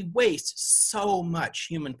since we waste so much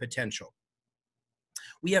human potential.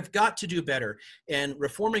 We have got to do better, and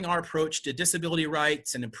reforming our approach to disability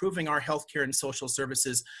rights and improving our healthcare and social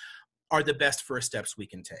services are the best first steps we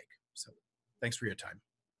can take. So thanks for your time.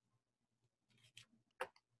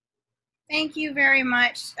 Thank you very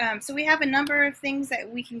much. So we have a number of things that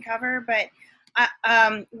we can cover, but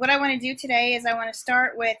what I want to do today is I want to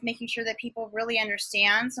start with making sure that people really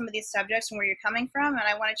understand some of these subjects and where you're coming from, and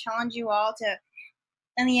I want to challenge you all to,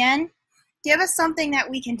 in the end, give us something that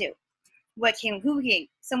we can do.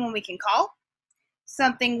 Someone we can call,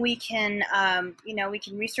 something we can, we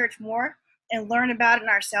can research more and learn about it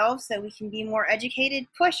ourselves so we can be more educated.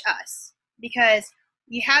 Push us, because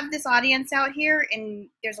you have this audience out here and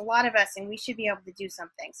there's a lot of us and we should be able to do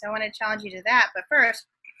something. So I want to challenge you to that. But first,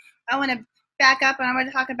 I want to back up and I want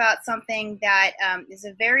to talk about something that is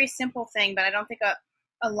a very simple thing, but I don't think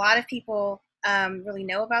a lot of people really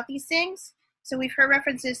know about these things. So we've heard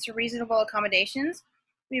references to reasonable accommodations.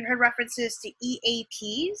 We've heard references to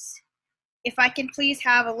EAPs. If I can please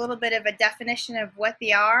have a little bit of a definition of what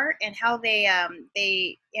they are and how they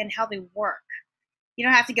work. You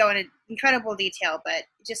don't have to go into incredible detail, but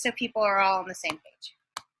just so people are all on the same page.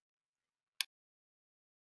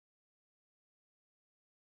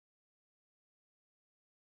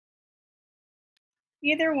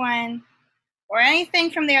 Either one, or anything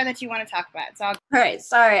from there that you want to talk about. It's all right.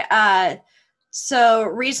 Sorry. So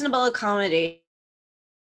reasonable accommodation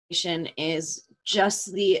is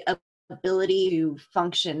just the ability to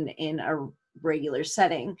function in a regular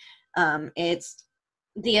setting. It's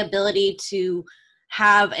the ability to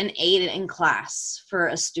have an aid in class for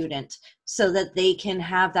a student so that they can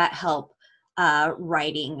have that help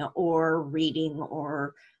writing or reading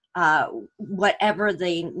or whatever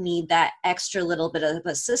they need that extra little bit of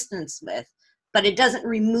assistance with, but it doesn't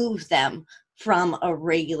remove them from a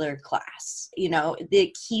regular class.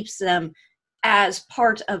 It keeps them as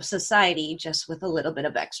part of society, just with a little bit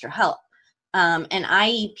of extra help. An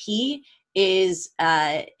IEP is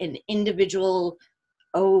an individual,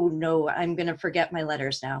 oh no, I'm going to forget my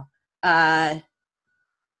letters now.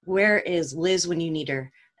 Where is Liz when you need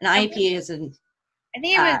her? An IEP is an... I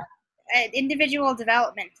think it was an individual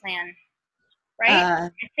development plan, right? I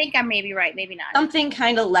think I may be right, maybe not. Something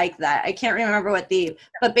kind of like that. I can't remember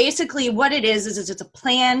but basically what it is it's a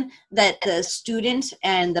plan that the student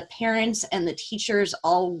and the parents and the teachers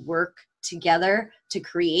all work together to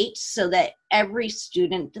create so that every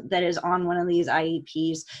student that is on one of these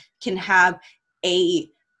IEPs can have a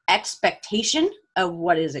expectation of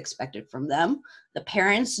what is expected from them. The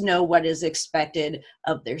parents know what is expected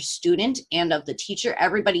of their student and of the teacher.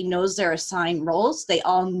 Everybody knows their assigned roles. They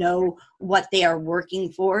all know what they are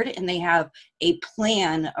working forward, and they have a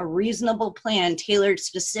plan, a reasonable plan tailored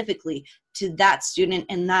specifically to that student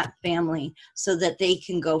and that family so that they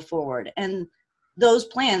can go forward. And those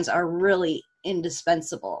plans are really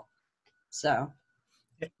indispensable. So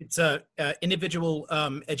it's a individual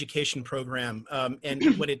education program,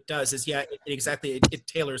 and what it does is, it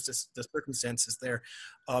tailors the circumstances there.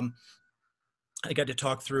 I got to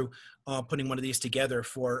talk through putting one of these together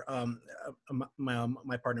for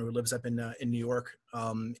my partner who lives up in New York,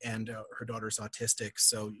 and her daughter's autistic.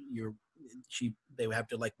 So they would have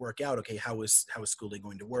to work out, okay, how is schooling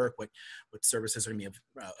going to work? What services are going to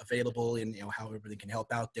be available, and how everything can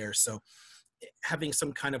help out there. So having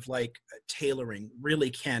some kind of like tailoring really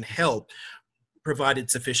can help, provided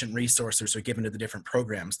sufficient resources are given to the different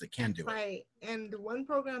programs that can do it. Right. And one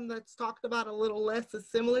program that's talked about a little less is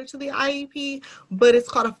similar to the IEP, but it's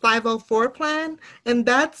called a 504 plan. And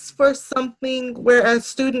that's for something where a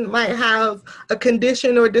student might have a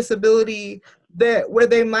condition or disability that where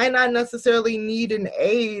they might not necessarily need an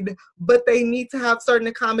aid, but they need to have certain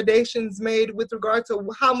accommodations made with regard to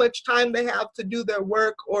how much time they have to do their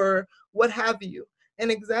work or what have you. An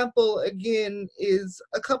example, again, is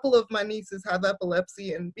a couple of my nieces have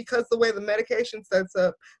epilepsy, and because the way the medication sets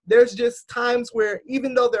up, there's just times where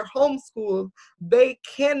even though they're homeschooled, they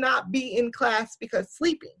cannot be in class because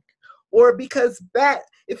sleeping, or because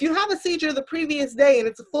if you have a seizure the previous day and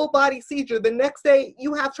it's a full body seizure, the next day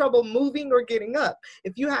you have trouble moving or getting up.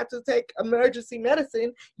 If you have to take emergency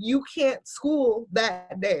medicine, you can't school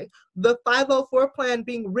that day. The 504 plan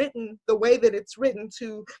being written the way that it's written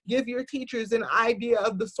to give your teachers an idea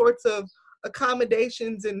of the sorts of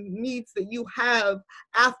accommodations and needs that you have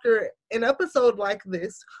after an episode like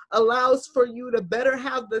this allows for you to better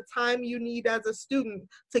have the time you need as a student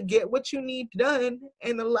to get what you need done,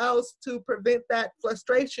 and allows to prevent that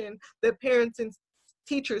frustration that parents and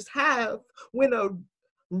teachers have when a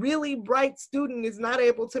really bright student is not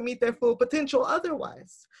able to meet their full potential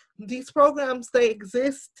otherwise. These programs, they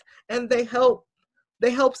exist and they help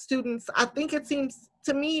students. I think it seems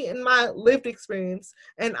to me, in my lived experience,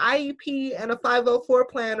 an IEP and a 504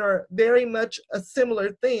 plan are very much a similar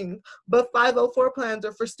thing, but 504 plans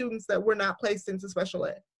are for students that were not placed into special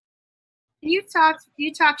ed. You talked,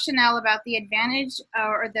 Shannel, about the advantage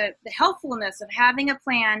or the helpfulness of having a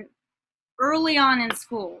plan early on in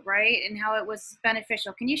school, right? And how it was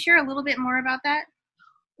beneficial. Can you share a little bit more about that?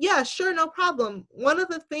 Yeah, sure, no problem. One of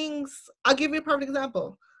the things, I'll give you a perfect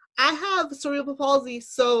example. I have cerebral palsy,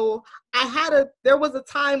 so there was a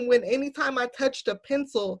time when anytime I touched a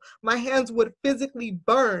pencil, my hands would physically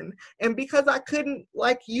burn. And because I couldn't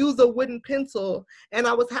use a wooden pencil and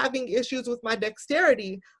I was having issues with my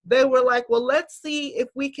dexterity, they were like, well, let's see if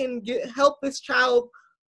we can help this child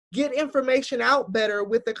get information out better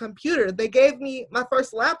with the computer. They gave me my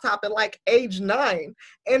first laptop at age 9.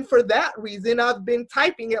 And for that reason, I've been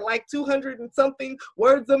typing at 200 and something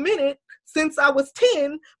words a minute since I was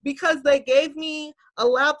 10, because they gave me a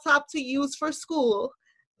laptop to use for school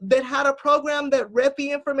that had a program that read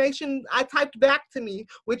the information I typed back to me,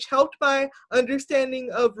 which helped my understanding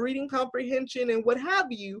of reading comprehension and what have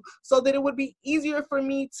you, so that it would be easier for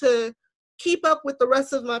me to keep up with the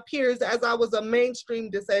rest of my peers as I was a mainstream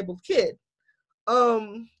disabled kid.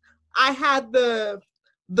 I had the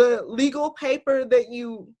legal paper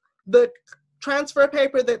the transfer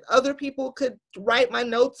paper that other people could write my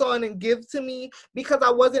notes on and give to me because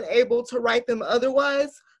I wasn't able to write them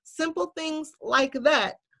otherwise. Simple things like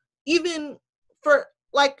that. Even for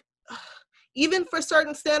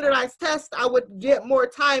certain standardized tests, I would get more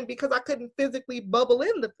time because I couldn't physically bubble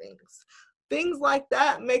in the things. Things like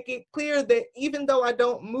that make it clear that even though I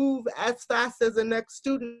don't move as fast as the next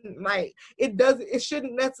student might, it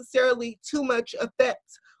shouldn't necessarily too much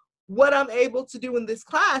affect what I'm able to do in this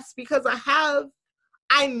class, because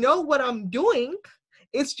I know what I'm doing.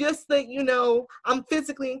 It's just that, I'm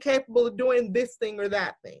physically incapable of doing this thing or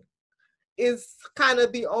that thing. Is kind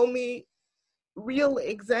of the only real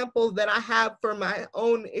example that I have for my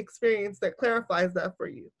own experience that clarifies that for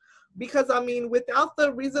you. Because without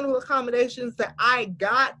the reasonable accommodations that I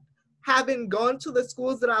got, having gone to the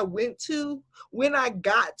schools that I went to, when I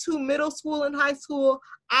got to middle school and high school,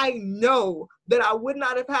 I know that I would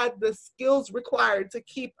not have had the skills required to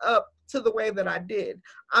keep up to the way that I did.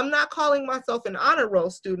 I'm not calling myself an honor roll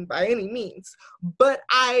student by any means, but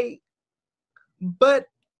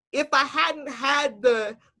if I hadn't had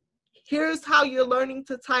here's how you're learning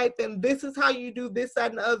to type and this is how you do this,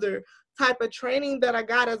 that, and the other type of training that I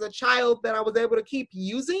got as a child that I was able to keep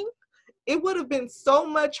using, it would have been so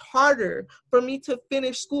much harder for me to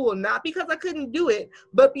finish school, not because I couldn't do it,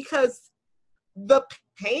 but because the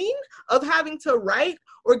pain of having to write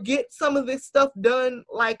or get some of this stuff done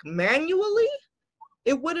manually,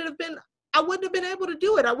 I wouldn't have been able to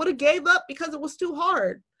do it. I would have gave up because it was too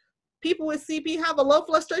hard. People with CP have a low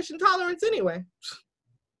frustration tolerance anyway.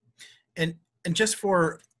 And just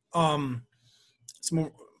for some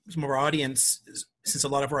of our audience, since a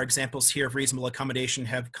lot of our examples here of reasonable accommodation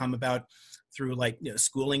have come about through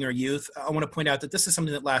schooling or youth, I want to point out that this is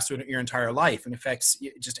something that lasts through your entire life and affects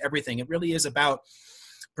just everything. It really is about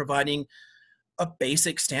providing a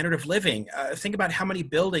basic standard of living. Think about how many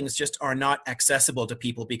buildings just are not accessible to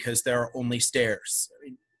people because there are only stairs.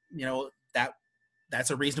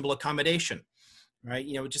 That's a reasonable accommodation. right?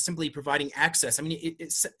 You know, just simply providing access. I mean,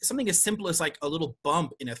 it's something as simple as like a little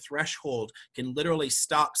bump in a threshold can literally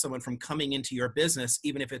stop someone from coming into your business,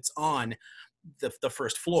 even if it's on the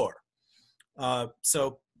first floor.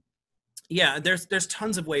 So yeah, there's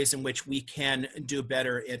tons of ways in which we can do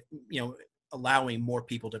better at, you know, allowing more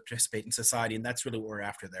people to participate in society, and that's really what we're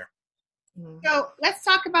after there. So let's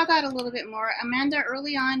talk about that a little bit more. Amanda,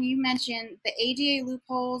 early on you mentioned the ADA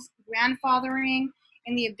loopholes, grandfathering,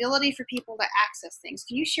 and the ability for people to access things.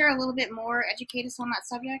 Can you share a little bit more, educate us on that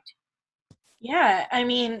subject? Yeah, I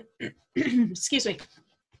mean, excuse me.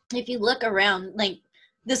 If you look around, like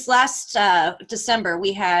this last December,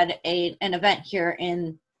 we had an event here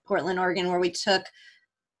in Portland, Oregon, where we took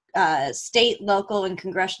state, local, and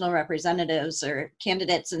congressional representatives or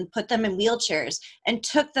candidates and put them in wheelchairs and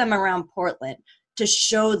took them around Portland to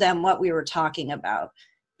show them what we were talking about.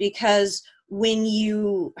 Because when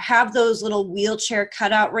you have those little wheelchair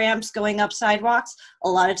cutout ramps going up sidewalks, a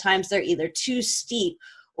lot of times they're either too steep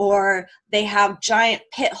or they have giant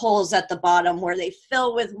pit holes at the bottom where they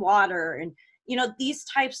fill with water. And, you know, these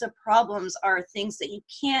types of problems are things that you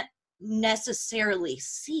can't necessarily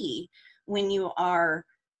see when you are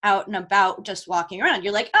out and about just walking around.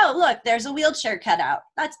 You're like, oh, look, there's a wheelchair cutout.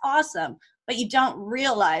 That's awesome. But you don't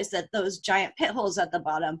realize that those giant pit holes at the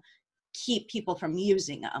bottom keep people from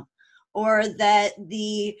using them. Or that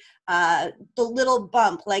the little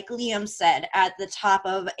bump, like Liam said, at the top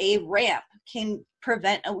of a ramp can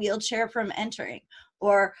prevent a wheelchair from entering.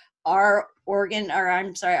 Or our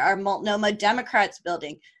Multnomah Democrats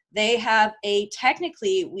building, they have a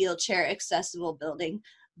technically wheelchair accessible building,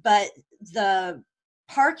 but the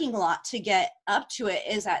parking lot to get up to it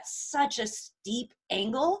is at such a steep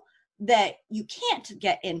angle that you can't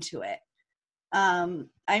get into it.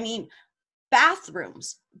 I mean,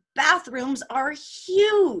 bathrooms are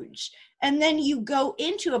huge. And then you go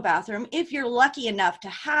into a bathroom, if you're lucky enough to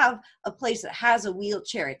have a place that has a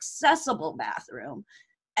wheelchair accessible bathroom,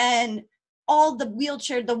 and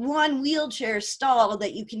the one wheelchair stall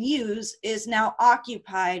that you can use is now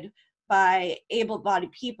occupied by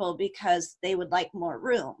able-bodied people because they would like more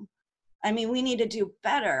room. I mean, we need to do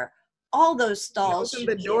better. All those stalls open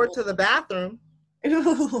the door to the bathroom.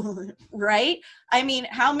 Right? I mean,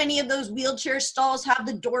 how many of those wheelchair stalls have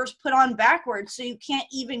the doors put on backwards so you can't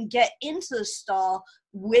even get into the stall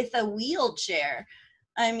with a wheelchair?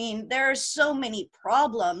 I mean, there are so many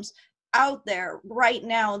problems out there right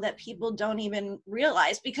now that people don't even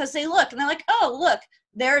realize, because they look and they're like, oh, look,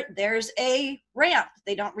 there's a ramp.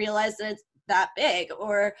 They don't realize that it's that big.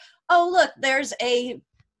 Or, oh, look, there's a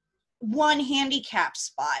one handicap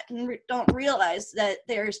spot, and don't realize that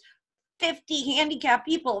there's 50 handicapped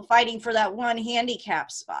people fighting for that one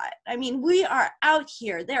handicap spot. I mean, we are out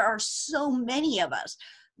here. There are so many of us.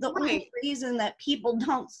 The only reason that people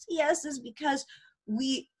don't see us is because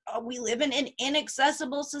we live in an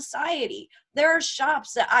inaccessible society. There are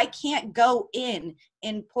shops that I can't go in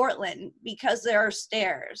Portland because there are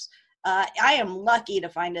stairs. I am lucky to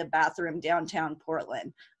find a bathroom downtown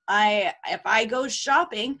Portland. If I go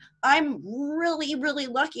shopping, I'm really, really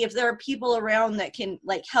lucky if there are people around that can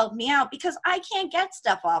like help me out, because I can't get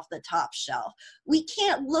stuff off the top shelf. We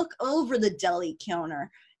can't look over the deli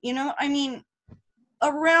counter. You know, I mean,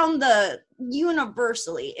 around the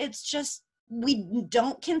universally, it's just, we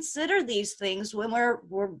don't consider these things when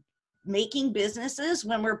we're making businesses,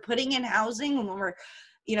 when we're putting in housing, when we're,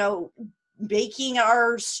 you know, making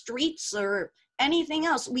our streets or anything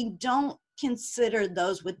else. We don't consider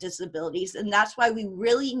those with disabilities, and that's why we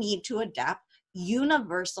really need to adapt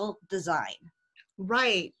universal design.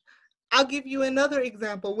 Right. I'll give you another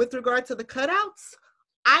example with regard to the cutouts.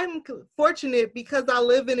 I'm fortunate because I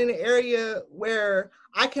live in an area where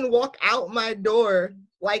I can walk out my door,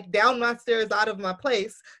 like down my stairs out of my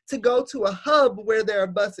place, to go to a hub where there are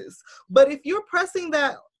buses. But if you're pressing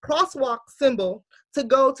that crosswalk symbol to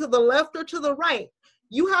go to the left or to the right,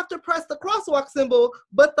 you have to press the crosswalk symbol,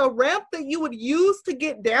 but the ramp that you would use to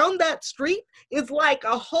get down that street is like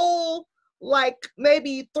a whole, like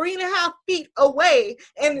maybe 3.5 feet away.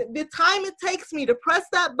 And the time it takes me to press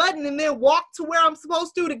that button and then walk to where I'm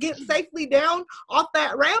supposed to get safely down off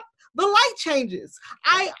that ramp, the light changes.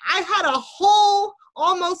 I had a whole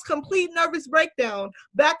almost complete nervous breakdown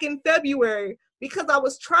back in February because I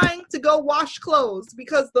was trying to go wash clothes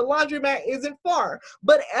because the laundromat isn't far.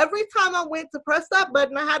 But every time I went to press that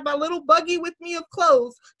button, I had my little buggy with me of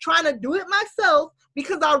clothes, trying to do it myself,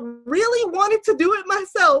 because I really wanted to do it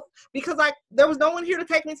myself because there was no one here to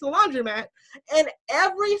take me to the laundromat. And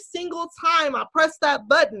every single time I pressed that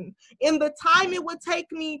button, in the time it would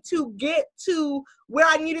take me to get to where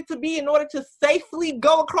I needed to be in order to safely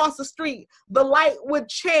go across the street, the light would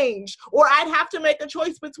change, or I'd have to make a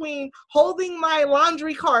choice between holding my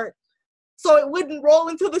laundry cart so it wouldn't roll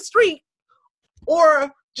into the street, or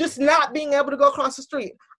just not being able to go across the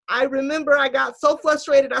street. I remember I got so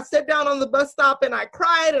frustrated, I sat down on the bus stop and I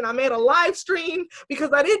cried and I made a live stream because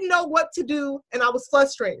I didn't know what to do and I was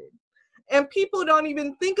frustrated. And people don't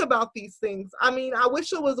even think about these things. I mean, I wish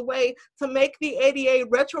there was a way to make the ADA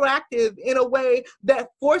retroactive in a way that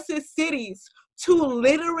forces cities to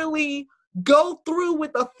literally go through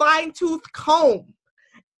with a fine-tooth comb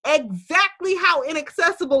exactly how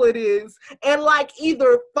inaccessible it is, and like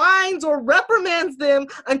either fines or reprimands them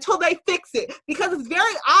until they fix it, because it's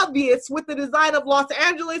very obvious with the design of Los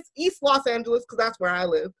Angeles, East Los Angeles, because that's where I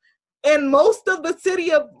live, and most of the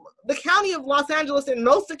county of Los Angeles and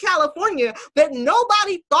most of California, that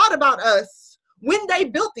nobody thought about us when they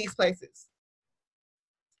built these places.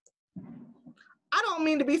 I don't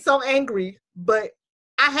mean to be so angry, but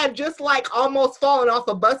I had just like almost fallen off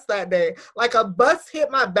a bus that day. Like a bus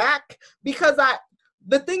hit my back because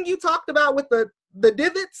the thing you talked about with the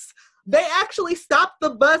divots, they actually stopped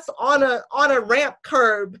the bus on a ramp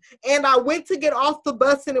curb, and I went to get off the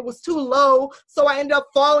bus and it was too low, so I ended up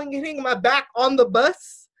falling and hitting my back on the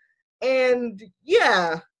bus. And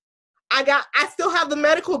yeah, I still have the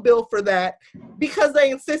medical bill for that because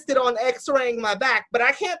they insisted on x-raying my back, but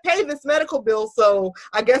I can't pay this medical bill, so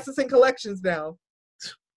I guess it's in collections now.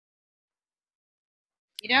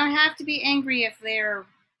 You don't have to be angry if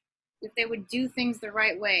they would do things the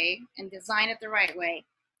right way and design it the right way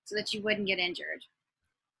so that you wouldn't get injured.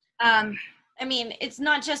 I mean, it's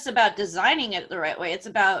not just about designing it the right way. It's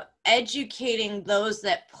about educating those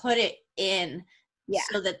that put it in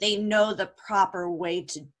so that they know the proper way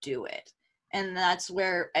to do it. And that's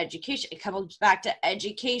where it comes back to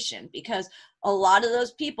education, because a lot of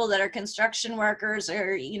those people that are construction workers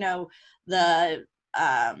or, you know, the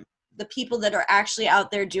people that are actually out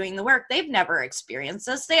there doing the work, they've never experienced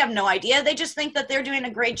this. They have no idea. They just think that they're doing a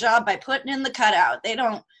great job by putting in the cutout. They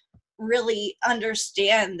don't really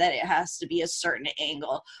understand that it has to be a certain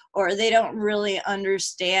angle, or they don't really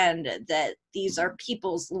understand that these are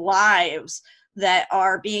people's lives that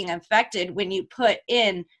are being affected when you put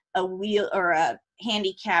in a wheel or a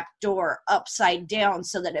handicap door upside down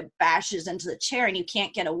so that it bashes into the chair and you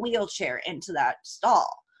can't get a wheelchair into that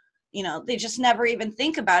stall. You know, they just never even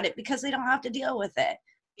think about it because they don't have to deal with it.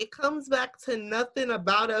 It comes back to nothing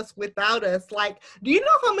about us without us. Like, do you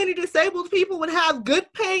know how many disabled people would have good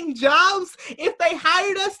paying jobs if they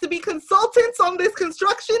hired us to be consultants on this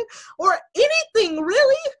construction or anything,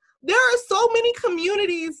 really? There are so many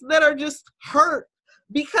communities that are just hurt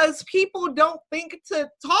because people don't think to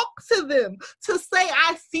talk to them, to say,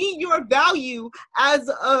 I see your value as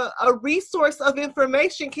a resource of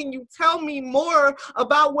information. Can you tell me more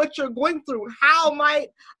about what you're going through? How might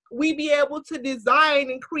we be able to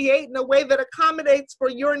design and create in a way that accommodates for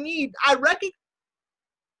your need? I recognize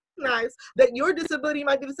that your disability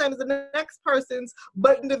might be the same as the next person's,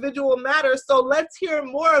 but individual matters. So let's hear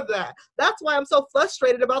more of that. That's why I'm so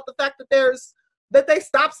frustrated about the fact that they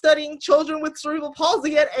stopped studying children with cerebral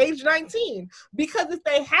palsy at age 19. Because if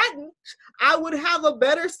they hadn't, I would have a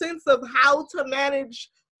better sense of how to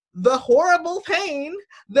manage the horrible pain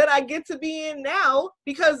that I get to be in now,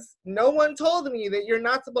 because no one told me that you're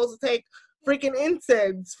not supposed to take freaking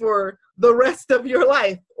NSAIDs for the rest of your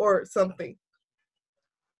life or something.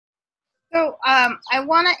 So I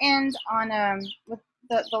want to end on with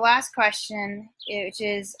the last question, which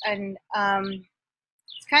is it's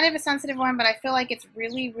kind of a sensitive one, but I feel like it's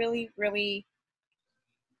really, really, really,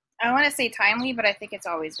 I don't want to say timely, but I think it's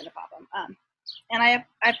always going to pop up. And I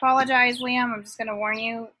apologize, Liam. I'm just going to warn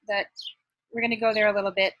you that we're going to go there a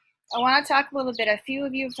little bit. I want to talk a little bit. A few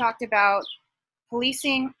of you have talked about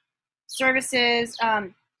policing services,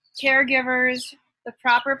 caregivers, the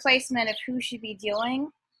proper placement of who should be dealing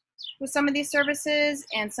with some of these services,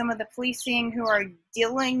 and some of the policing who are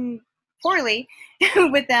dealing poorly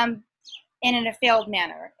with them and in a failed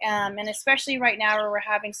manner. And especially right now where we're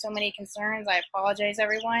having so many concerns, I apologize,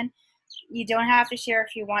 everyone. You don't have to share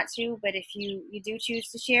if you want to, but if you do choose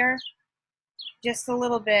to share, just a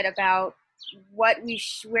little bit about what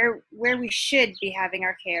where we should be having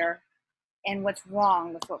our care and what's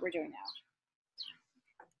wrong with what we're doing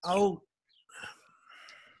now. Oh,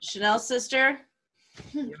 Shannel's sister,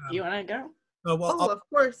 yeah. You want to go? Oh, well, Of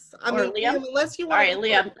course. I mean, Liam? unless you want. All right,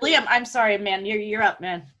 Liam. Liam, I'm sorry, man. You're up,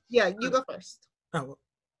 man. Yeah, you go first. oh,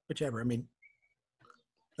 whichever. I mean,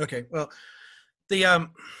 Okay, well, the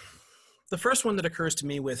first one that occurs to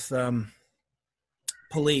me with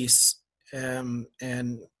police, and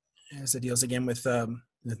as it deals again with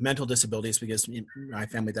mental disabilities, because in my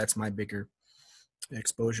family, that's my bigger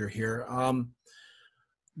exposure here.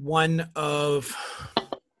 One of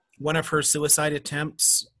her suicide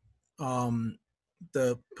attempts,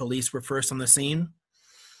 the police were first on the scene,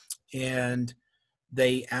 and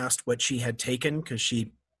they asked what she had taken because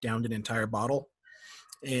she downed an entire bottle,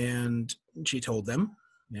 and she told them.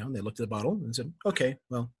 They looked at the bottle and said, "Okay,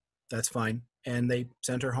 well, that's fine," and they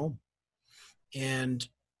sent her home. And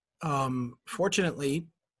fortunately,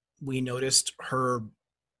 we noticed her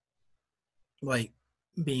like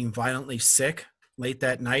being violently sick late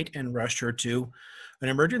that night and rushed her to an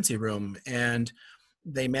emergency room, and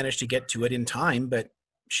they managed to get to it in time, but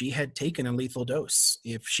she had taken a lethal dose.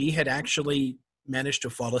 If she had actually managed to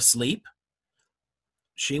fall asleep,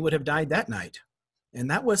 she would have died that night. And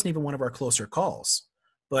that wasn't even one of our closer calls,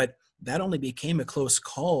 but that only became a close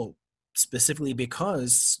call specifically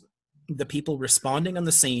because the people responding on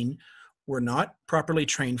the scene were not properly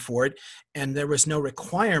trained for it, and there was no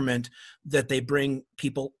requirement that they bring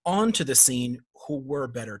people onto the scene who were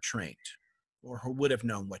better trained or who would have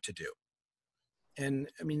known what to do. And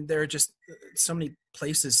I mean, there are just so many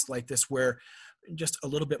places like this where just a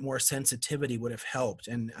little bit more sensitivity would have helped.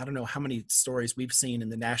 And I don't know how many stories we've seen in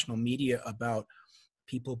the national media about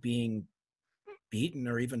people being beaten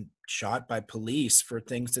or even shot by police for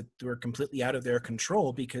things that were completely out of their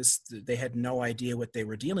control because they had no idea what they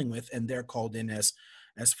were dealing with, and they're called in as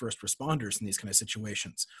first responders in these kind of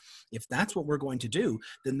situations. If that's what we're going to do,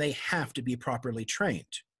 then they have to be properly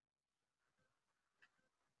trained.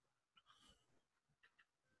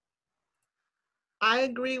 I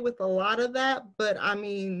agree with a lot of that, but I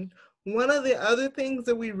mean, one of the other things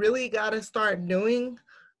that we really got to start doing,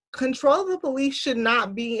 control of the police should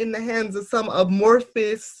not be in the hands of some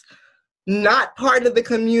amorphous, not part of the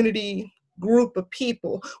community group of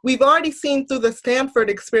people. We've already seen through the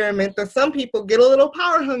Stanford experiment that some people get a little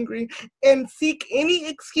power hungry and seek any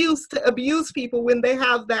excuse to abuse people when they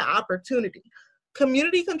have that opportunity.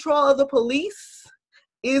 Community control of the police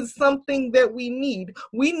is something that we need.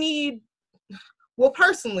 Well,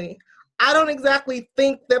 personally, I don't exactly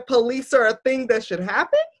think that police are a thing that should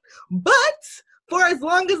happen, but for as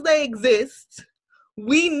long as they exist,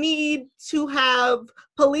 we need to have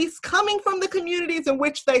police coming from the communities in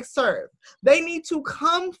which they serve. They need to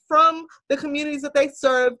come from the communities that they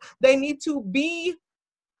serve. They need to be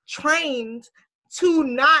trained to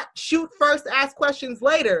not shoot first, ask questions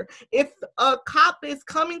later. If a cop is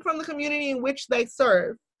coming from the community in which they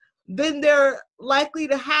serve, then they're likely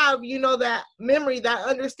to have, that memory, that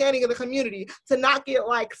understanding of the community, to not get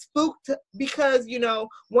like spooked because,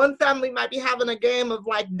 one family might be having a game of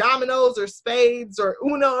like dominoes or spades or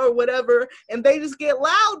Uno or whatever, and they just get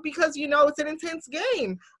loud because, it's an intense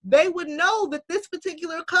game. They would know that this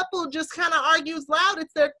particular couple just kind of argues loud.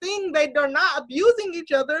 It's their thing. They're not abusing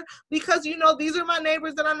each other because, these are my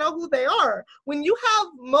neighbors and I know who they are. When you have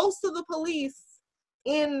most of the police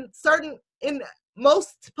in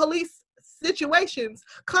most police situations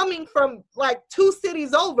coming from like 2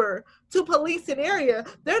 cities over to police an area,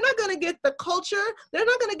 they're not going to get the culture, they're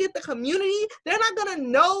not going to get the community, they're not going to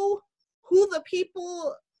know who the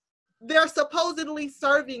people they're supposedly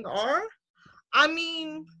serving are. I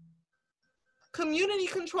mean, community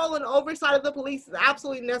control and oversight of the police is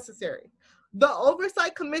absolutely necessary. The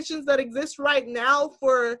oversight commissions that exist right now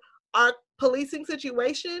for our policing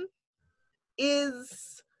situation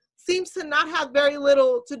seems to not have very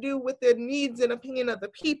little to do with the needs and opinion of the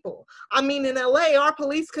people. I mean, in LA, our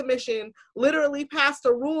police commission literally passed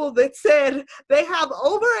a rule that said they have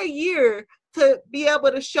over a year to be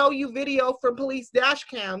able to show you video from police dash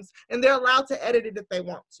cams, and they're allowed to edit it if they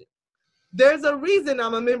want to. There's a reason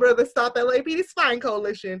I'm a member of the Stop LAPD Spying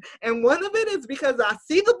Coalition, and one of it is because I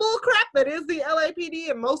see the bull crap that is the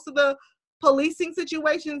LAPD and most of the policing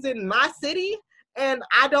situations in my city, and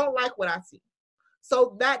I don't like what I see.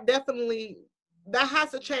 So that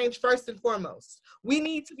has to change first and foremost. We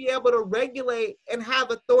need to be able to regulate and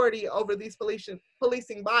have authority over these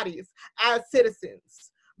policing bodies as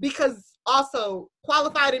citizens, because also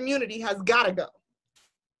qualified immunity has got to go.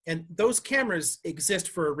 And those cameras exist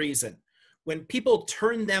for a reason. When people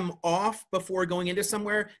turn them off before going into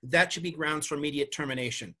somewhere, that should be grounds for immediate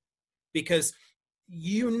termination, because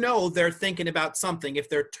they're thinking about something if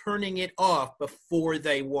they're turning it off before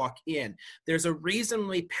they walk in. There's a reason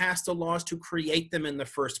we passed the laws to create them in the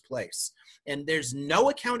first place. And there's no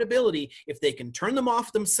accountability if they can turn them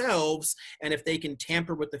off themselves and if they can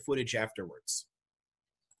tamper with the footage afterwards.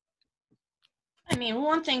 I mean,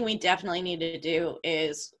 one thing we definitely need to do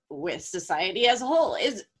is, with society as a whole,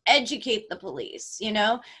 is educate the police. You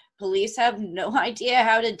know, police have no idea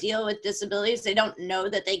how to deal with disabilities. They don't know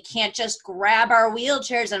that they can't just grab our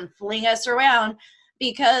wheelchairs and fling us around,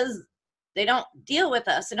 because they don't deal with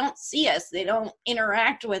us. They don't see us. They don't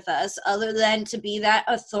interact with us other than to be that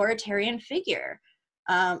authoritarian figure.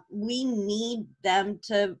 We need them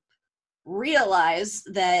to realize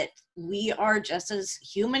that we are just as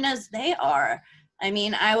human as they are. I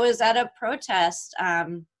mean, I was at a protest,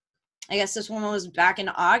 I guess this one was back in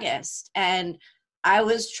August, and I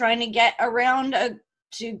was trying to get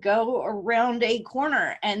to go around a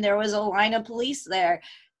corner, and there was a line of police there,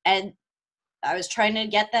 and I was trying to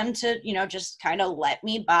get them to, just kind of let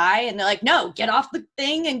me by, and they're like, no, get off the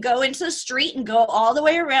thing and go into the street and go all the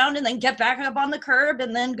way around and then get back up on the curb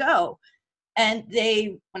and then go. And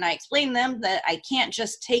when I explained them that I can't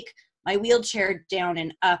just take my wheelchair down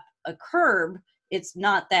and up a curb, it's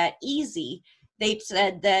not that easy, they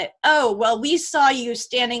said that, oh, well, we saw you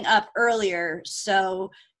standing up earlier,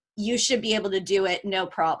 so you should be able to do it, no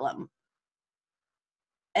problem.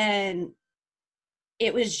 And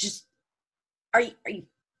it was just, are you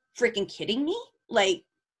freaking kidding me? Like,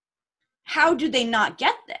 how do they not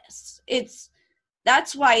get this?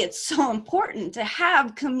 That's why it's so important to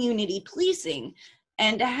have community policing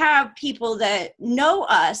and to have people that know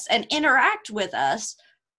us and interact with us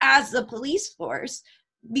as the police force,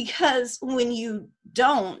 because when you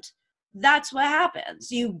don't, that's what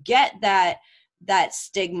happens. You get that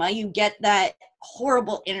stigma, you get that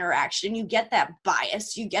horrible interaction, you get that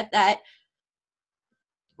bias, you get that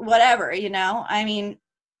whatever, I mean,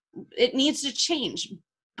 it needs to change.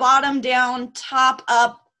 Bottom down, top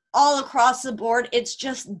up, all across the board. It's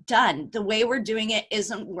just done. The way we're doing it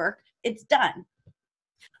isn't work. It's done.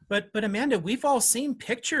 But Amanda, we've all seen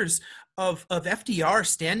pictures of FDR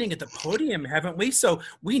standing at the podium, haven't we? So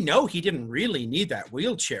we know he didn't really need that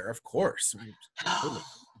wheelchair, of course. Totally.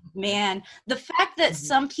 Man, the fact that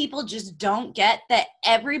some people just don't get that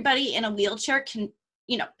everybody in a wheelchair can,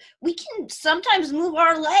 we can sometimes move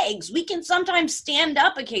our legs. We can sometimes stand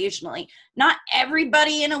up occasionally. Not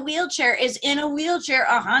everybody in a wheelchair is in a wheelchair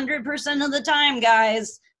 100% of the time,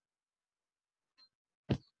 guys.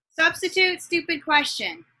 Substitute stupid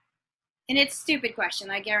question. And it's a stupid question,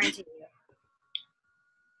 I guarantee you.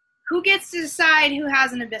 Who gets to decide who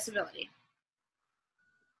has a disability?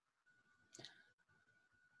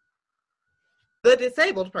 The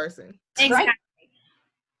disabled person. Exactly.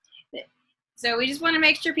 Right. So we just want to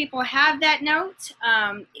make sure people have that note.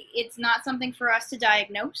 It's not something for us to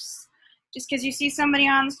diagnose. Just because you see somebody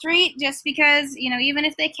on the street, just because, even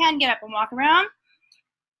if they can get up and walk around,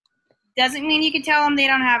 doesn't mean you can tell them they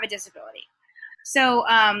don't have a disability. So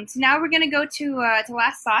now we're going to go to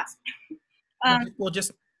last thoughts. Well,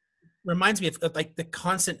 just reminds me of like the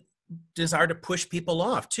constant desire to push people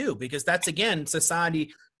off too, because that's, again,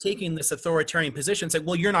 society taking this authoritarian position, saying,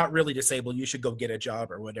 well, you're not really disabled, you should go get a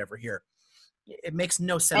job or whatever here. It makes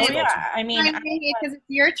no sense. Oh, yeah. I mean, because it's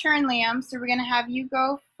your turn, Liam. So we're gonna have you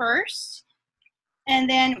go first, and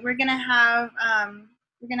then we're gonna have. Let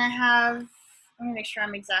me make sure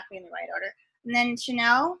I'm exactly in the right order. And then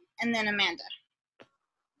Shannel, and then Amanda.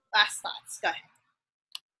 Last thoughts. Go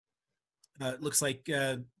ahead. Looks like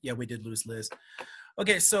we did lose Liz.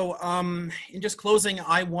 Okay, so in just closing,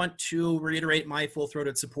 I want to reiterate my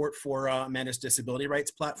full-throated support for Amanda's disability rights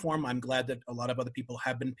platform. I'm glad that a lot of other people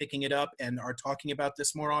have been picking it up and are talking about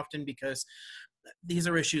this more often, because these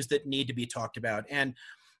are issues that need to be talked about. And,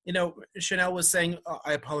 Shannel was saying,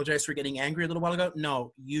 I apologize for getting angry a little while ago.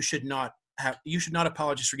 No, you should not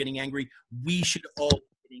apologize for getting angry. We should all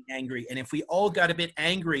be getting angry. And if we all got a bit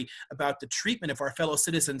angry about the treatment of our fellow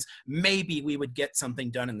citizens, maybe we would get something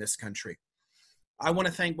done in this country. I want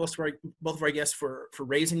to thank both of our guests for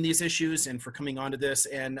raising these issues and for coming on to this.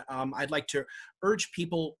 And I'd like to urge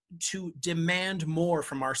people to demand more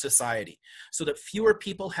from our society so that fewer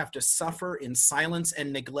people have to suffer in silence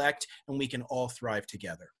and neglect, and we can all thrive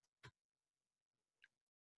together.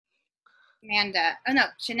 Amanda. Oh, no,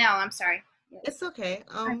 Shannel, I'm sorry. It's okay.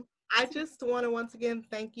 I just want to once again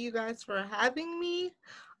thank you guys for having me.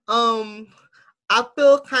 I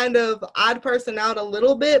feel kind of odd person out a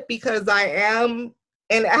little bit because I am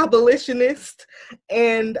an abolitionist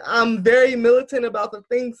and I'm very militant about the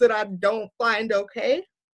things that I don't find okay.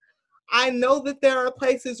 I know that there are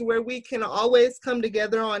places where we can always come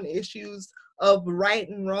together on issues of right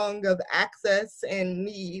and wrong, of access and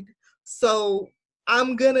need. So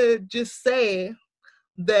I'm gonna just say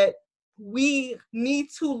that we need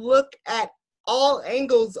to look at all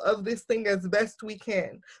angles of this thing as best we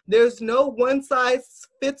can. There's no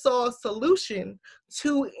one-size-fits-all solution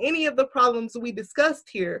to any of the problems we discussed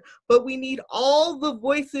here, but we need all the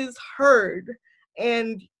voices heard.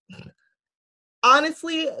 And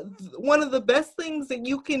honestly, one of the best things that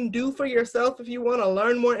you can do for yourself if you want to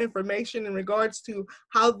learn more information in regards to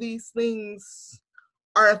how these things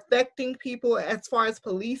are affecting people as far as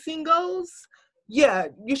policing goes, yeah,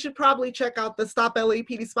 you should probably check out the Stop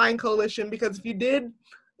LAPD Spying Coalition, because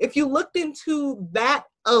if you looked into that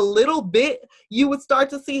a little bit, you would start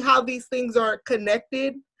to see how these things are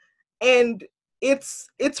connected. And it's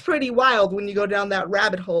pretty wild when you go down that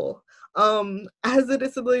rabbit hole. As a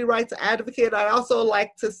disability rights advocate, I also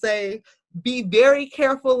like to say, be very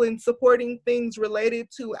careful in supporting things related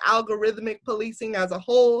to algorithmic policing as a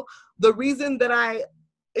whole. The reason that I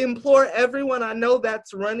implore everyone I know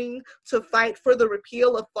that's running to fight for the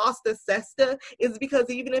repeal of FOSTA SESTA is because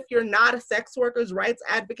even if you're not a sex workers' rights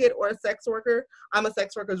advocate or a sex worker, I'm a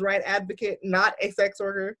sex workers' right advocate, not a sex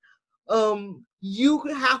worker, you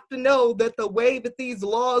have to know that the way that these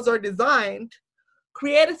laws are designed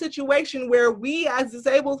create a situation where we as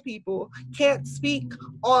disabled people can't speak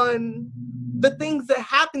on the things that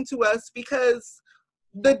happen to us, because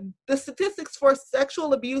the statistics for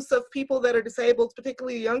sexual abuse of people that are disabled,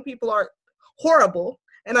 particularly young people, are horrible.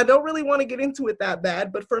 And I don't really want to get into it that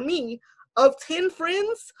bad, but for me, of 10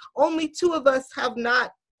 friends, only 2 of us have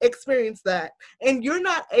not experienced that. And you're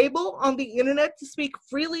not able on the internet to speak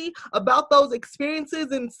freely about those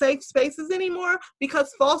experiences in safe spaces anymore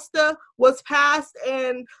because FOSTA was passed,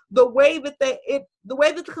 and the way that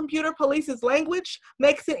the computer polices language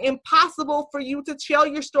makes it impossible for you to tell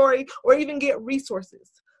your story or even get resources.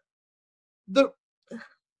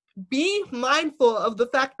 Be mindful of the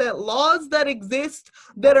fact that laws that exist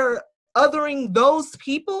that are othering those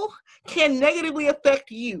people can negatively affect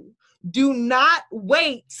you. Do not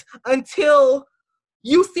wait until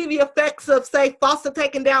you see the effects of, say, FOSTA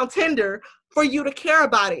taking down Tinder for you to care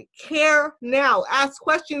about it. Care now. Ask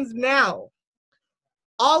questions now.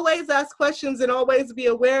 Always ask questions and always be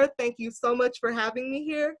aware. Thank you so much for having me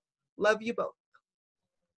here. Love you both.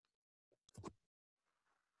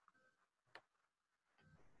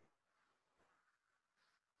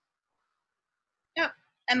 Oh,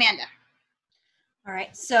 Amanda. All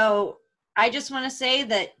right, so I just want to say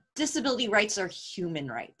that disability rights are human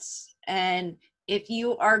rights. And if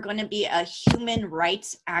you are going to be a human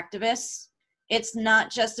rights activist, it's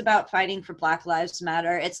not just about fighting for Black Lives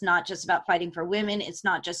Matter. It's not just about fighting for women. It's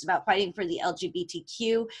not just about fighting for the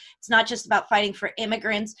LGBTQ. It's not just about fighting for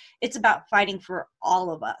immigrants. It's about fighting for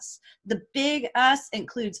all of us. The big us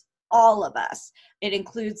includes all of us. It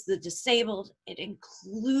includes the disabled. It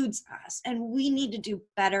includes us. And we need to do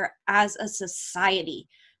better as a society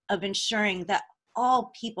of ensuring that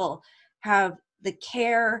all people have the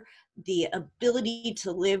care, the ability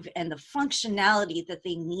to live, and the functionality that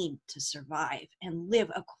they need to survive and live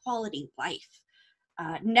a quality life.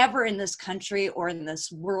 Never in this country or in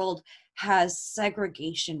this world has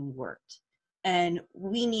segregation worked. And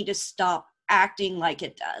we need to stop acting like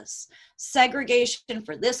it does. Segregation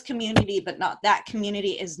for this community, but not that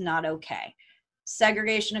community, is not okay.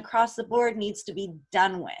 Segregation across the board needs to be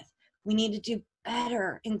done with. We need to do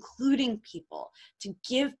better, including people, to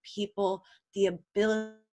give people the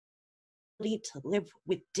ability to live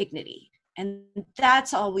with dignity. And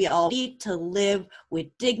that's all we all need, to live with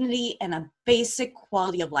dignity and a basic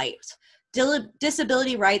quality of life.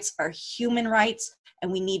 Disability rights are human rights,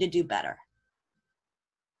 and we need to do better.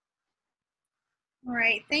 All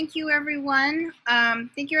right. Thank you, everyone.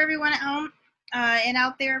 Thank you, everyone at home and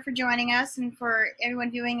out there, for joining us, and for everyone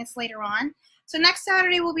viewing us later on. So next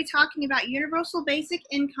Saturday, we'll be talking about universal basic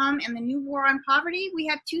income and the new war on poverty. We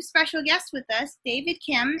have 2 special guests with us, David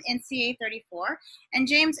Kim, NCA 34, and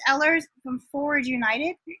James Ellers from Forward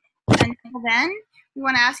United. And until then, we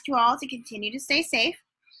want to ask you all to continue to stay safe,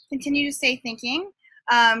 continue to stay thinking.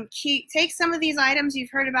 Take some of these items you've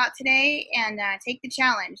heard about today and take the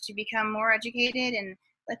challenge to become more educated, and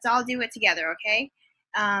let's all do it together, okay?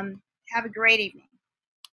 Have a great evening.